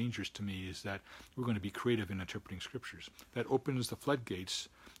sounds dangerous to me, is that we're going to be creative in interpreting Scriptures. That opens the floodgates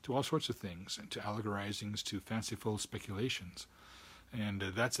to all sorts of things, and to allegorizings, to fanciful speculations. And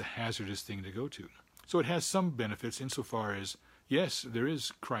that's a hazardous thing to go to. So it has some benefits insofar as, yes, there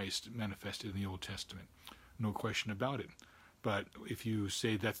is Christ manifested in the Old Testament. No question about it. But if you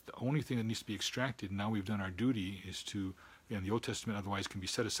say that's the only thing that needs to be extracted, now we've done our duty, is to, and the Old Testament otherwise can be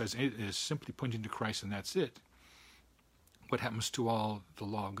set aside, it is simply pointing to Christ and that's it. What happens to all the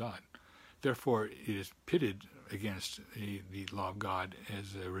law of God? Therefore, it is pitted against the law of God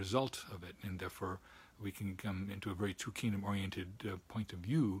as a result of it, and therefore we can come into a very two-kingdom-oriented point of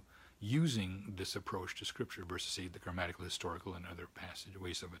view using this approach to Scripture versus, say, the grammatical, historical, and other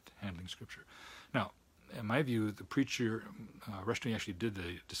ways of it handling Scripture. Now, in my view, the preacher, Rushdoony actually did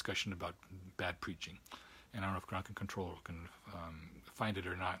a discussion about bad preaching, and I don't know if Ground Control can find it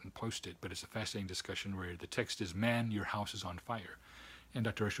or not and post it, but it's a fascinating discussion where the text is, "Man, your house is on fire." And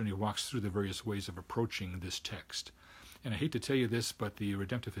Dr. Rushdoony walks through the various ways of approaching this text. And I hate to tell you this, but the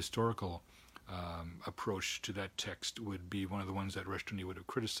redemptive historical approach to that text would be one of the ones that Rushdoony would have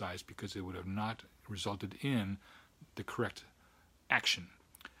criticized, because it would have not resulted in the correct action.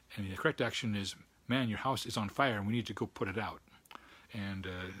 And the correct action is, "Man, your house is on fire and we need to go put it out." And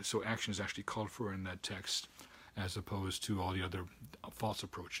so action is actually called for in that text, as opposed to all the other false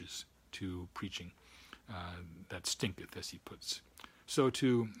approaches to preaching that stinketh, as he puts. So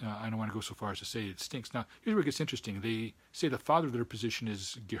I don't want to go so far as to say it stinks. Now, here's where it gets interesting. They say the father of their position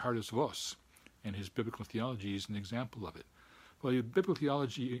is Gerhardus Voss, and his biblical theology is an example of it. Well, the biblical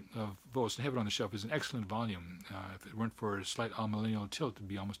theology of Voss, and have it on the shelf, is an excellent volume. If it weren't for a slight amillennial tilt, it would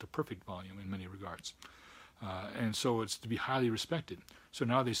be almost a perfect volume in many regards. And so it's to be highly respected. So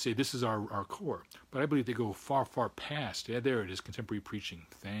now they say this is our core. But I believe they go far, far past. Yeah, there it is, contemporary preaching.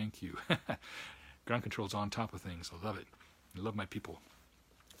 Thank you. Ground control's on top of things. I love it. I love my people.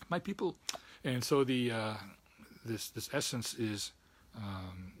 My people. And so this essence is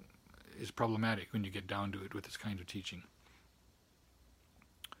problematic when you get down to it with this kind of teaching.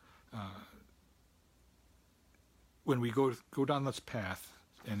 When we go down this path,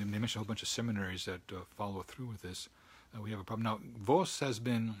 and they mention a whole bunch of seminaries that follow through with this, we have a problem. Now, Voss has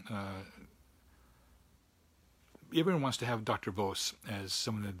been... everyone wants to have Dr. Voss as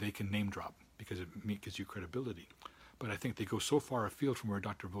someone that they can name drop, because it gives you credibility. But I think they go so far afield from where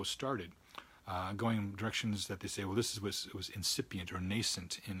Dr. Voss started, going in directions that they say, well, this was incipient or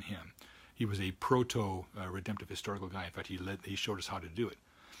nascent in him. He was a proto-redemptive historical guy. In fact, he showed us how to do it.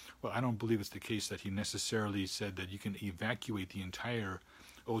 Well, I don't believe it's the case that he necessarily said that you can evacuate the entire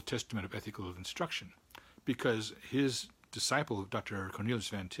Old Testament of ethical instruction, because his disciple, Dr. Cornelius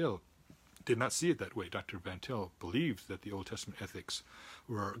Van Til, did not see it that way. Dr. Van Til believed that the Old Testament ethics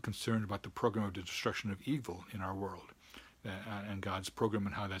were concerned about the program of the destruction of evil in our world, and God's program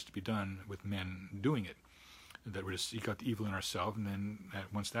and how that's to be done with men doing it. That we're to seek out the evil in ourselves, and then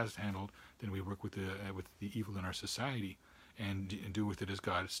once that's handled, then we work with the evil in our society and do with it as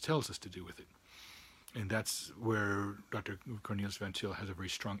God tells us to do with it. And that's where Dr. Cornelius Van Til has a very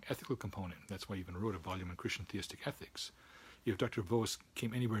strong ethical component. That's why he even wrote a volume on Christian theistic ethics. If Dr. Voss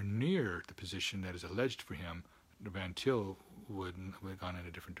came anywhere near the position that is alleged for him, Van Til would have gone in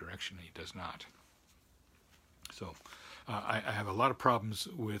a different direction. He does not. So I have a lot of problems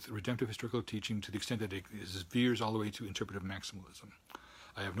with redemptive historical teaching to the extent that it veers all the way to interpretive maximalism.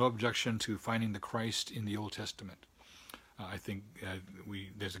 I have no objection to finding the Christ in the Old Testament. I think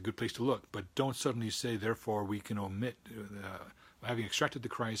there's a good place to look, but don't suddenly say, therefore, we can omit, having extracted the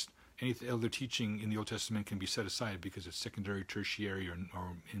Christ, any other teaching in the Old Testament can be set aside because it's secondary, tertiary, or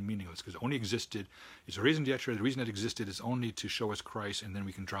meaningless, because it only existed. It's a raison d'etre. The reason it existed is only to show us Christ, and then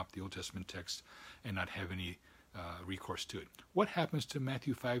we can drop the Old Testament text and not have any recourse to it. What happens to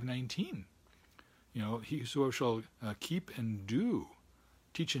Matthew 5:19? Whosoever shall keep and do,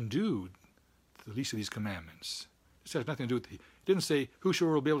 teach and do the least of these commandments. This has nothing to do with it didn't say,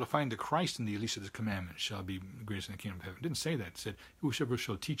 whosoever will be able to find the Christ in the least of the commandments shall be greatest in the kingdom of heaven. It didn't say that. It said, whosoever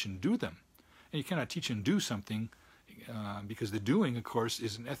shall teach and do them. And you cannot teach and do something because the doing, of course,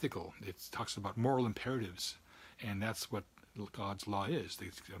 isn't ethical. It talks about moral imperatives. And that's what God's law is.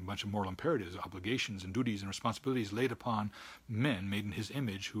 There's a bunch of moral imperatives, obligations and duties and responsibilities laid upon men made in his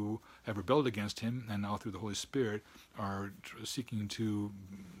image who have rebelled against him and now through the Holy Spirit are seeking to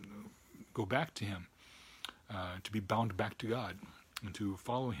go back to him. To be bound back to God and to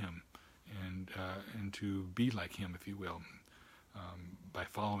follow him and to be like him, if you will, by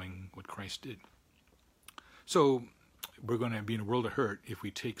following what Christ did. So we're going to be in a world of hurt if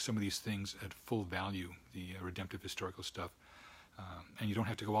we take some of these things at full value, the redemptive historical stuff. And you don't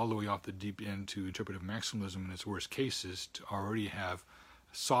have to go all the way off the deep end to interpretive maximalism in its worst cases to already have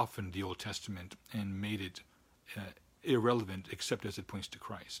softened the Old Testament and made it irrelevant except as it points to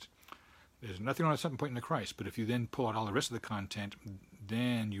Christ. There's nothing wrong with something pointing to Christ, but if you then pull out all the rest of the content,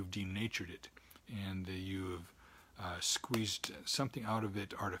 then you've denatured it, and you've squeezed something out of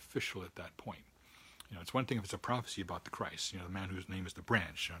it artificial at that point. It's one thing if it's a prophecy about the Christ, the man whose name is the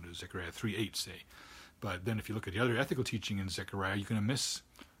branch, under Zechariah 3:8, say. But then if you look at the other ethical teaching in Zechariah, you're going to miss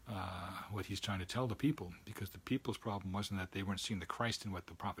what he's trying to tell the people, because the people's problem wasn't that they weren't seeing the Christ in what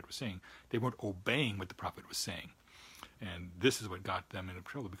the prophet was saying. They weren't obeying what the prophet was saying. And this is what got them into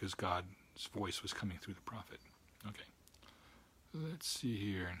trouble, because God's voice was coming through the prophet. Okay. Let's see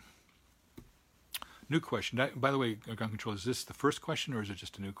here. New question. By the way, ground control, is this the first question or is it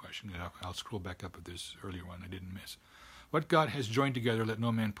just a new question? I'll scroll back up at this earlier one I didn't miss. What God has joined together, let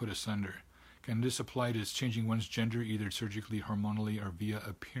no man put asunder. Can this apply to changing one's gender either surgically, hormonally, or via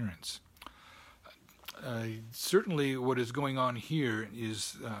appearance? Certainly what is going on here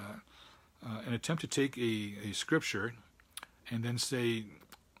is an attempt to take a scripture and then say,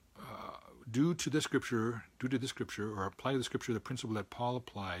 due to this scripture, or apply to the scripture the principle that Paul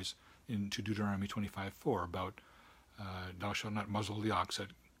applies into Deuteronomy 25:4 about thou shalt not muzzle the ox that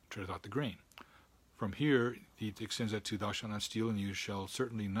treadeth out the grain. From here, he extends that to thou shalt not steal, and you shall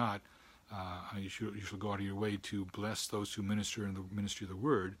certainly not, you shall go out of your way to bless those who minister in the ministry of the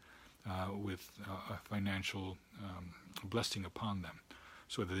word with a financial blessing upon them,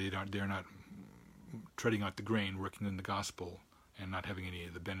 so that they're not treading out the grain, working in the gospel, and not having any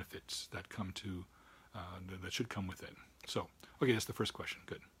of the benefits that come to that should come with it. So, okay, that's the first question.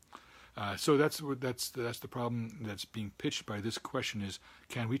 Good. So that's the problem that's being pitched by this question is,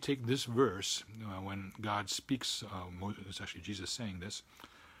 can we take this verse when God speaks? It's actually Jesus saying this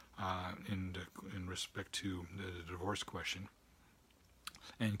in respect to the divorce question,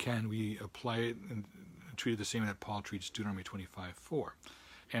 and can we apply it and treat it the same that Paul treats Deuteronomy 25:4?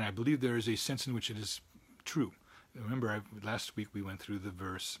 And I believe there is a sense in which it is true. Remember, last week we went through the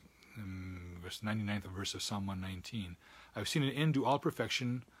verse 99th verse of Psalm 119. I've seen an end to all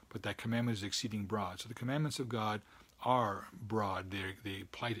perfection, but that commandment is exceeding broad. So the commandments of God are broad. They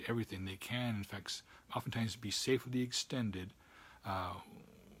apply to everything. They can, in fact, oftentimes be safely extended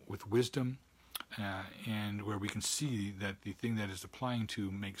with wisdom, and where we can see that the thing that is applying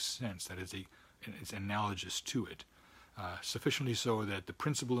to makes sense, that it's analogous to it, sufficiently so that the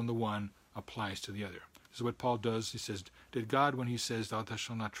principle in the one applies to the other. This is what Paul does. He says, did God, when he says, thou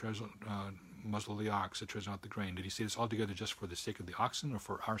shalt not muzzle the ox that treads out the grain, did he say this altogether just for the sake of the oxen or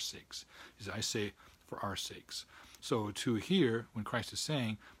for our sakes? He says, I say for our sakes. So to here, when Christ is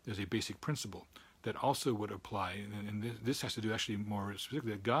saying, there's a basic principle that also would apply, and this has to do actually more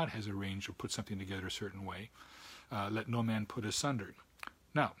specifically that God has arranged or put something together a certain way. Let no man put asunder.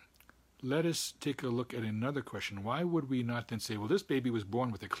 Now, let us take a look at another question. Why would we not then say, well, this baby was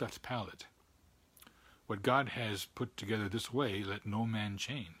born with a cleft palate? What God has put together this way, let no man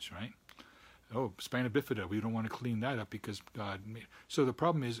change, right? Oh, spina bifida, we don't want to clean that up because God made. So the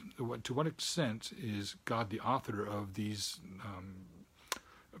problem is, to what extent is God the author of these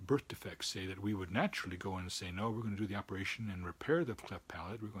birth defects? Say that we would naturally go in and say, no, we're going to do the operation and repair the cleft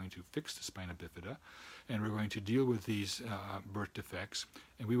palate, we're going to fix the spina bifida, and we're going to deal with these birth defects.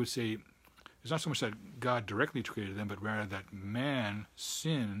 And we would say, it's not so much that God directly created them, but rather that man,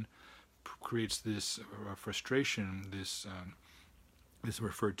 sin, creates this frustration, this is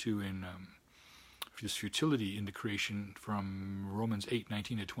referred to in this futility in the creation from Romans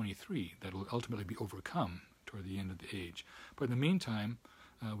 8:19 to 23 that will ultimately be overcome toward the end of the age. But in the meantime,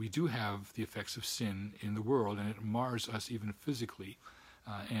 we do have the effects of sin in the world, and it mars us even physically.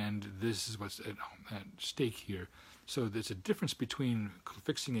 And this is what's at stake here. So there's a difference between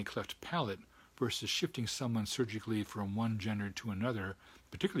fixing a cleft palate versus shifting someone surgically from one gender to another,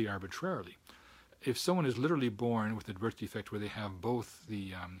 particularly arbitrarily. If someone is literally born with a birth defect where they have both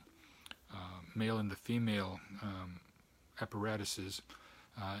the male and the female apparatuses,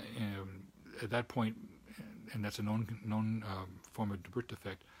 and at that point, and that's a known form of birth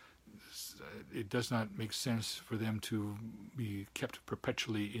defect, it does not make sense for them to be kept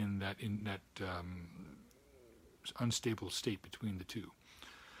perpetually in that unstable state between the two.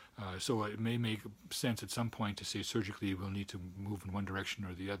 So it may make sense at some point to say surgically we'll need to move in one direction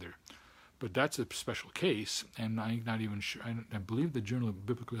or the other. But that's a special case, and I'm not even sure. I believe the Journal of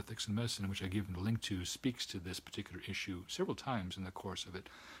Biblical Ethics and Medicine, which I gave the link to, speaks to this particular issue several times in the course of it.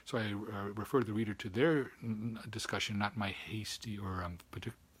 So I refer the reader to their discussion, not my hasty or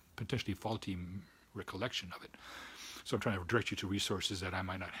potentially faulty recollection of it. So I'm trying to direct you to resources that I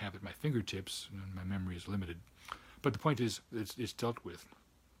might not have at my fingertips, and my memory is limited. But the point is, it's dealt with.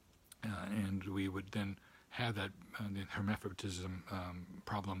 And we would then have that the hermaphroditism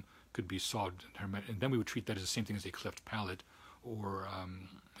problem could be solved, and then we would treat that as the same thing as a cleft palate or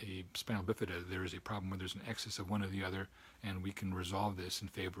a spinal bifida. There is a problem where there's an excess of one or the other, and we can resolve this in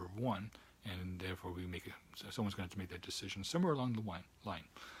favor of one, and therefore someone's going to have to make that decision somewhere along the line.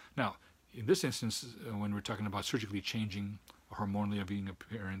 Now, in this instance, when we're talking about surgically changing a hormonally being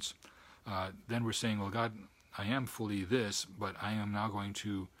appearance, then we're saying, well, God, I am fully this, but I am now going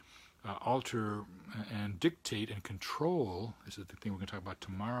to alter and dictate and control. This is the thing we're going to talk about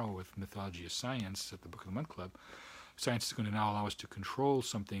tomorrow with Mythology of Science at the Book of the Month Club. Science is going to now allow us to control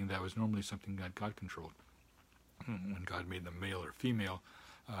something that was normally something that God controlled. When God made them male or female,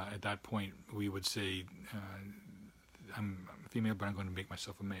 at that point we would say, I'm a female, but I'm going to make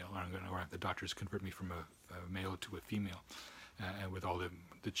myself a male. Or the doctors convert me from a male to a female. and with all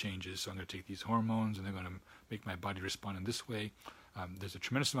the changes. So I'm going to take these hormones, and they're going to make my body respond in this way. There's a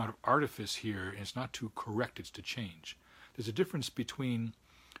tremendous amount of artifice here, and it's not to correct, it's to change. There's a difference between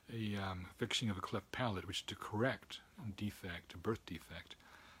a fixing of a cleft palate, which is to correct a defect, a birth defect,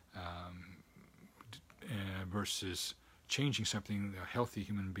 versus changing something, a healthy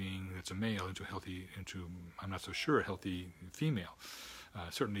human being that's a male into I'm not so sure, a healthy female.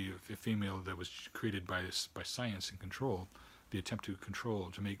 Certainly a female that was created by science and control, the attempt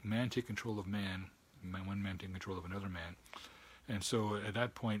to make man take control of man, one man taking control of another man. And so at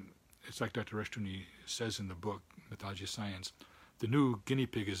that point, it's like Dr. Rushdoony says in the book, Mythology of Science, the new guinea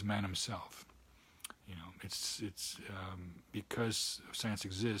pig is man himself. It's because science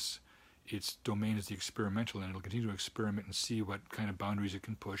exists, its domain is the experimental, and it'll continue to experiment and see what kind of boundaries it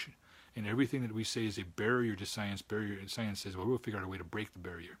can push. And everything that we say is a barrier to science. Science says, well, we'll figure out a way to break the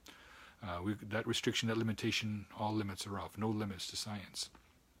barrier. That restriction, that limitation, all limits are off. No limits to science.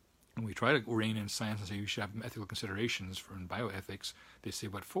 When we try to rein in science and say you should have ethical considerations for bioethics, they say,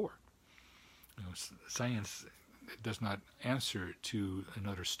 what for? Science does not answer to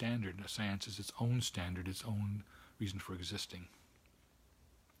another standard. Science is its own standard, its own reason for existing.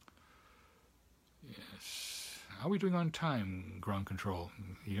 Yes. How are we doing on time, ground control?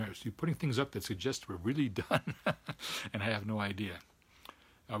 You're putting things up that suggest we're really done, and I have no idea.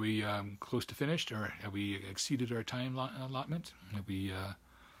 Are we close to finished, or have we exceeded our time allotment? Have we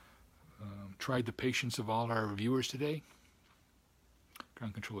tried the patience of all our viewers today?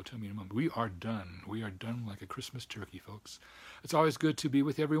 Ground control will tell me in a moment. We are done. We are done like a Christmas turkey, folks. It's always good to be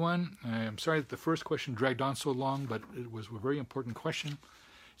with everyone. I'm sorry that the first question dragged on so long, but it was a very important question.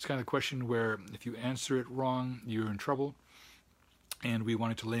 It's kind of a question where if you answer it wrong, you're in trouble. And we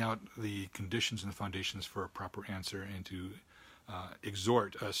wanted to lay out the conditions and the foundations for a proper answer and to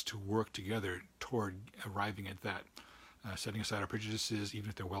exhort us to work together toward arriving at that, setting aside our prejudices,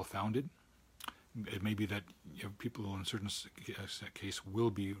 even if they're well-founded. It may be that people in a certain case will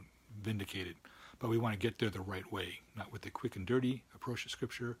be vindicated, but we want to get there the right way, not with the quick and dirty approach to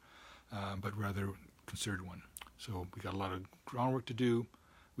Scripture, but rather considered one. So we got a lot of groundwork to do.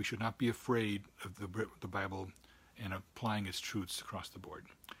 We should not be afraid of the Bible and applying its truths across the board.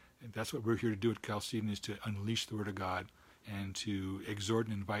 And that's what we're here to do at Chalcedon, is to unleash the Word of God and to exhort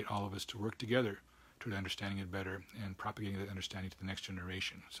and invite all of us to work together toward understanding it better and propagating that understanding to the next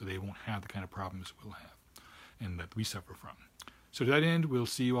generation, so they won't have the kind of problems we'll have and that we suffer from. So to that end, we'll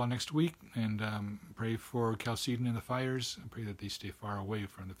see you all next week, and pray for Chalcedon and the fires, and pray that they stay far away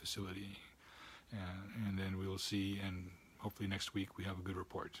from the facility. And then we'll see, and hopefully next week we have a good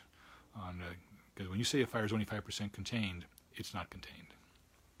report on, because when you say a fire is only 5% contained, it's not contained.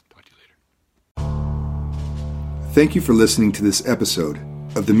 Talk to you later. Thank you for listening to this episode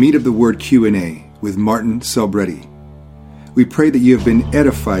of the Meat of the Word Q&A with Martin Celbredi. We pray that you have been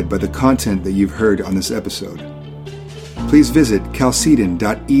edified by the content that you've heard on this episode. Please visit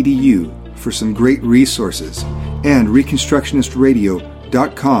chalcedon.edu for some great resources and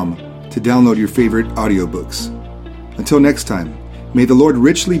reconstructionistradio.com to download your favorite audiobooks. Until next time, may the Lord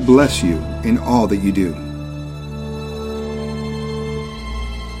richly bless you in all that you do.